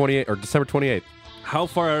 October 28th or December 28th. How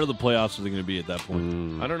far out of the playoffs are they going to be at that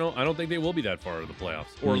point? I don't know. I don't think they will be that far out of the playoffs.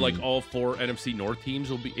 Or like all 4 NFC North teams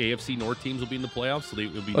will be AFC North teams will be in the playoffs. So they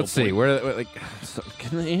will be. Let's no see. point.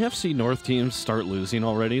 Can the AFC North teams start losing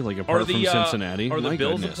already? Like apart from Cincinnati, Are the My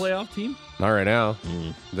Bills goodness. a playoff team? Not right now.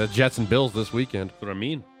 The Jets and Bills this weekend. That's what I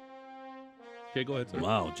mean. Okay, go ahead, sir.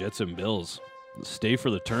 Wow, Jets and Bills. Stay for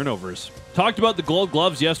the turnovers. Talked about the gold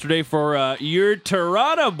gloves yesterday for your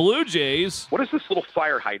Toronto Blue Jays. What is this little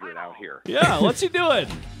fire hydrant out here? Yeah, what's he doing?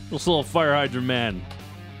 This little fire hydrant man.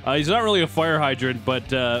 He's not really a fire hydrant, but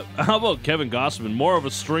how about Kevin Gossman? More of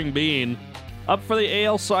a string bean. Up for the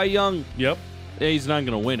AL Cy Young. Yep. He's not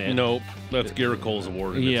going to win it. Nope. That's Garrett Cole's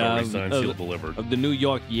award. And it's already signed, sealed, delivered. Of the New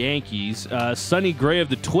York Yankees. Sonny Gray of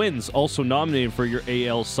the Twins, also nominated for your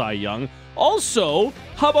AL Cy Young. Also,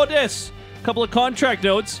 how about this? A couple of contract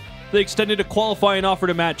notes. They extended a qualifying offer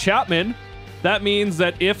to Matt Chapman. That means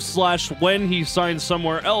that if/when he signs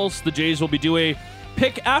somewhere else, the Jays will be due a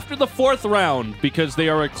pick after the 4th round because they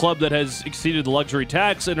are a club that has exceeded the luxury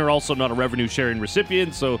tax and are also not a revenue-sharing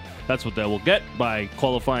recipient, so that's what they will get by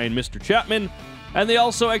qualifying Mr. Chapman. And they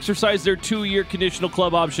also exercised their 2-year conditional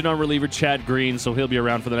club option on reliever Chad Green, so he'll be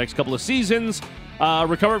around for the next couple of seasons.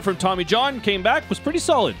 Recovered from Tommy John, came back, was pretty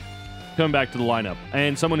solid coming back to the lineup.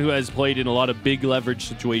 And someone who has played in a lot of big leverage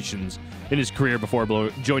situations in his career before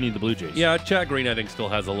joining the Blue Jays. Yeah, Chad Green, I think, still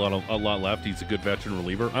has a lot left. He's a good veteran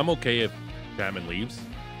reliever. I'm okay if Chapman leaves.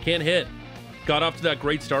 Can't hit. Got off to that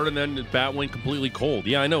great start, and then the bat went completely cold.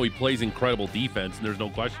 Yeah, I know he plays incredible defense, and there's no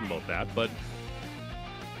question about that, but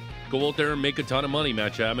go out there and make a ton of money,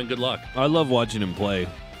 Matt Chapman. Good luck. I love watching him play.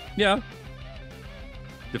 Yeah.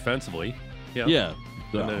 Defensively. Yeah. Yeah.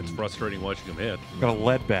 And then it's frustrating watching him hit. Got a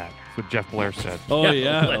lead bat. That's what Jeff Blair said. Oh,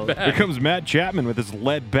 yeah. Here comes Matt Chapman with his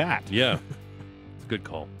lead bat. Yeah. It's a good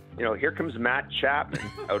call. You know, here comes Matt Chapman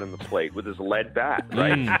out on the plate with his lead bat,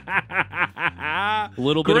 right? A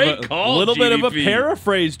little bit of a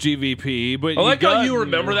paraphrase, GVP. But I like how you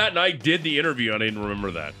remember that, and I did the interview, and I didn't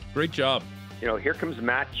remember that. Great job. You know, here comes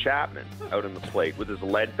Matt Chapman out on the plate with his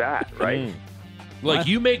lead bat, right? Like,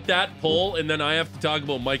 you make that pull, and then I have to talk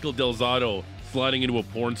about Michael Del Zotto sliding into a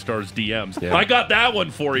porn star's DMs. Yeah. I got that one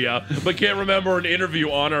for you, but can't remember an interview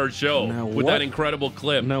on our show with that incredible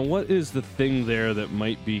clip. Now, what is the thing there that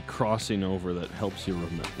might be crossing over that helps you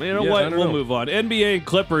remember? You know Yeah, what? I don't We'll know. move on. NBA and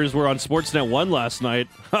Clippers were on Sportsnet 1 last night.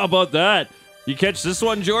 How about that? You catch this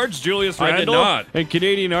one, George? Julius I did Randle not. and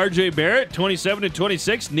Canadian RJ Barrett,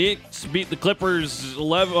 27-26. Knicks beat the Clippers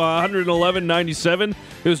 111-97.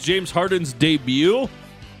 It was James Harden's debut.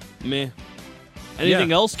 Meh.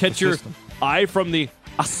 Anything else catch your eye from the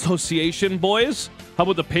association, boys? How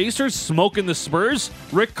about the Pacers smoking the Spurs?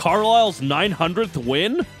 Rick Carlisle's 900th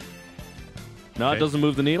win? No, it doesn't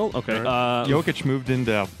move the needle? Okay. Jokic moved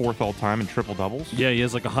into 4th all-time in triple-doubles. Yeah, he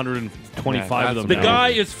has like 125 of them The now. guy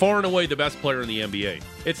is far and away the best player in the NBA.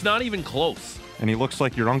 It's not even close. And he looks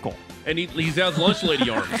like your uncle. And he has lunch lady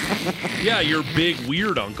arms. Yeah, your big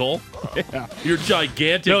weird uncle. Yeah. Your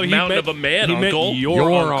gigantic mountain of a man he uncle. Meant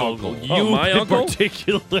your uncle. You my in uncle?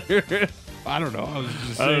 particular. I don't know. I was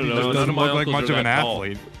just I saying don't he know. just None doesn't of my look like uncles much are of an that tall.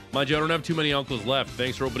 athlete. Mind you, I don't have too many uncles left.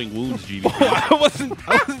 Thanks for opening wounds, GVP. I wasn't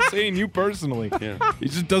saying you personally. Yeah. He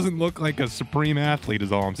just doesn't look like a supreme athlete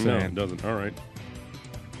is all I'm No, saying. it doesn't. All right.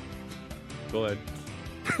 Go ahead.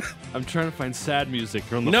 I'm trying to find sad music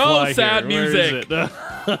on the No fly sad here. Where is music.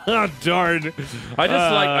 it? Darn.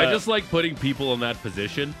 I just like putting people in that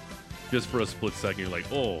position just for a split second. You're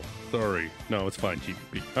like, oh, sorry. No, it's fine,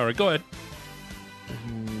 GVP. All right, go ahead.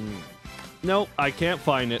 Nope, I can't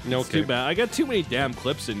find it. It's Okay. too bad. I got too many damn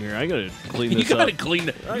clips in here. I gotta clean this You gotta up. clean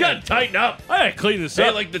it. You gotta tighten up. I gotta clean this Hey,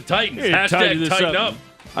 up. like the Titans. I gotta Hashtag tighten up.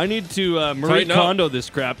 I need to Marie Tighten up. Kondo this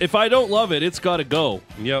crap. If I don't love it, it's gotta go.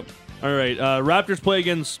 Yep. All right, Raptors play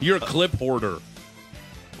against... You're a clip hoarder.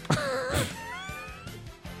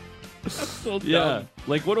 So yeah,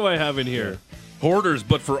 like what do I have in here? Hoarders,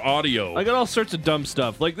 but for audio. I got all sorts of dumb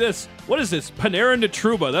stuff like this. What is this? Panarin to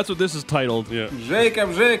Trouba. That's what this is titled. Yeah.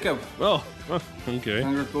 Jacob. Oh, okay.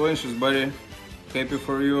 Congratulations, buddy. Happy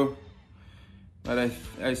for you. But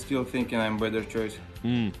I still think I'm better choice.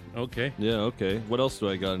 Okay. Yeah, okay. What else do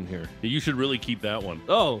I got in here? You should really keep that one.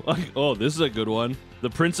 Oh, this is a good one. The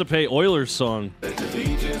Principe Oilers song.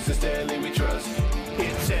 Allegiance is deadly, we trust.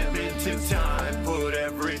 It's Edmonton time. Put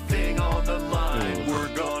everything on the line.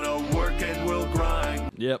 We're gonna work and we'll grind.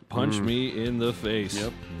 Yep, punch me in the face.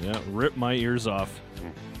 Yep. Yeah, rip my ears off.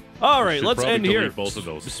 All right, Should let's probably end here. delete both of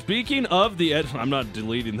those. Speaking of the I'm not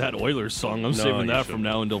deleting that Oilers song. I'm saving you that should. from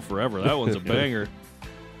now until forever. That one's a banger.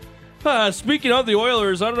 Speaking of the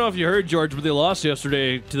Oilers, I don't know if you heard, George, but they lost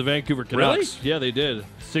yesterday to the Vancouver Canucks. Really? Yeah, they did.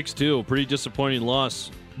 6-2. Pretty disappointing loss.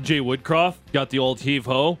 Jay Woodcroft got the old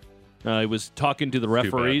heave-ho. He was talking to the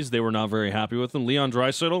referees. They were not very happy with him. Leon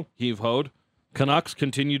Draisaitl, heave-hoed. Canucks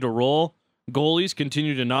continue to roll. Goalies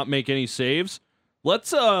continue to not make any saves. Let's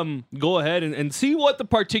go ahead and see what the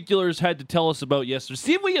particulars had to tell us about yesterday.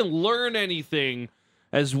 See if we can learn anything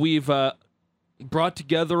as we've brought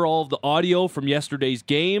together all of the audio from yesterday's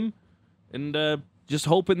game. And just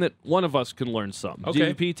hoping that one of us can learn something.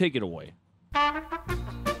 Okay. GVP, take it away.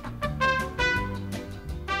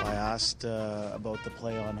 I asked about the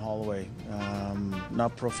play on Holloway.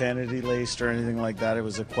 Not profanity laced or anything like that. It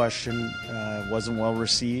was a question. It wasn't well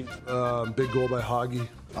received. Big goal by Hoggy.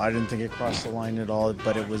 I didn't think it crossed the line at all,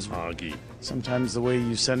 but it was. Hoggy. Sometimes the way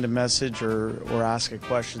you send a message or ask a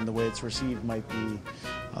question, the way it's received might be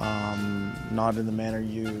not in the manner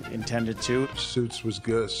you intended to. Suits was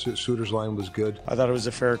good. Suiter's line was good. I thought it was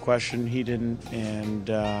a fair question. He didn't, and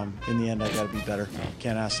in the end, I got to be better.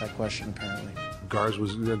 Can't ask that question apparently. Gars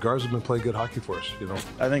has been playing good hockey for us, you know.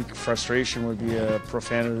 I think frustration would be a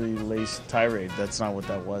profanity-laced tirade. That's not what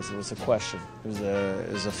that was. It was a question. It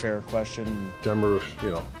was a fair question. Demmer,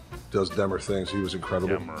 does Demmer things. He was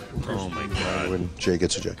incredible. Demmer. Oh my God. When Jay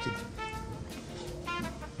gets ejected.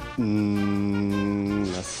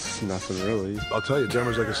 Nothing really. I'll tell you,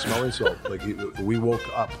 Demmer's like a smelling salt. Like we woke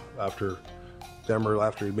up after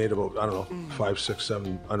he made about 5, 6,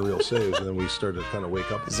 7 unreal saves, and then we started to kind of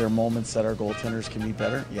wake up. Is there moments that our goaltenders can be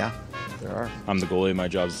better? Yeah, there are. I'm the goalie. My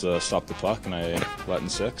job's to stop the puck, and I let in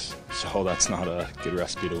 6. So that's not a good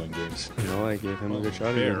recipe to win games. I gave him a good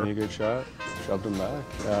shot. He gave me a good shot. Shoved him back.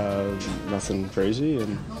 Nothing crazy,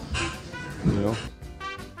 and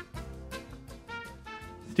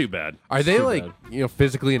It's too bad. Are they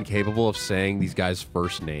physically incapable of saying these guys'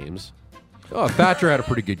 first names? Oh, Thatcher had a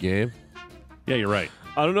pretty good game. Yeah, you're right.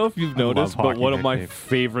 I don't know if you've noticed, but one of my nicknames.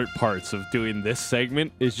 favorite parts of doing this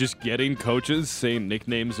segment is just getting coaches saying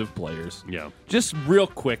nicknames of players. Yeah. Just real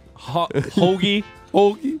quick. Hoagie.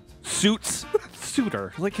 Suits.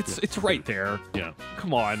 Suitor. Like, it's right there. Yeah.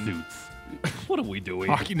 Come on. Suits. What are we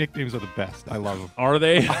doing? Hockey nicknames are the best. I love them. Are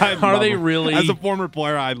they? Are they really? As a former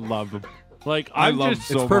player, I love them. Like, I love them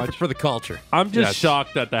so It's perfect much. for the culture. I'm just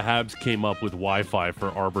shocked that the Habs came up with Wi-Fi for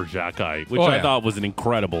Arbor Xhekaj, which I thought was an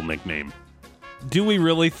incredible nickname. Do we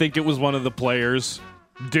really think it was one of the players?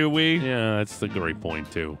 Do we? Yeah, that's a great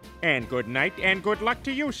point, too. And good night and good luck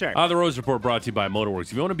to you, sir. The Rose Report brought to you by Motorworks.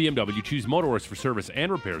 If you own a BMW, choose Motorworks for service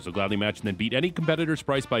and repairs. They'll gladly match and then beat any competitor's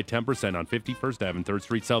price by 10% on 51st Ave and 3rd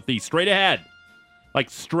Street Southeast. Straight ahead. Like,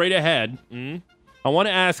 straight ahead. I want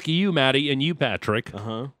to ask you, Maddie, and you, Patrick.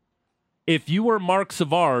 If you were Mark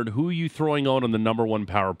Savard, who are you throwing out on the number 1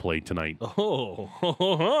 power play tonight?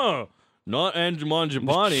 Not Andrew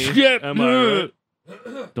Mangiapane. Shit. Am I right?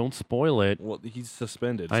 Don't spoil it. Well, he's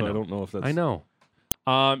suspended, so I I know. don't know if that's... I know.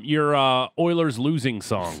 Your Oilers losing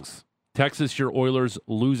songs. Text us your Oilers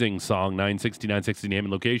losing song, 960 name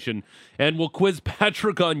and location, and we'll quiz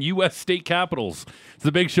Patrick on U.S. state capitals. It's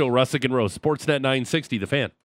the Big Show, Russick and Rose, Sportsnet 960, The Fan.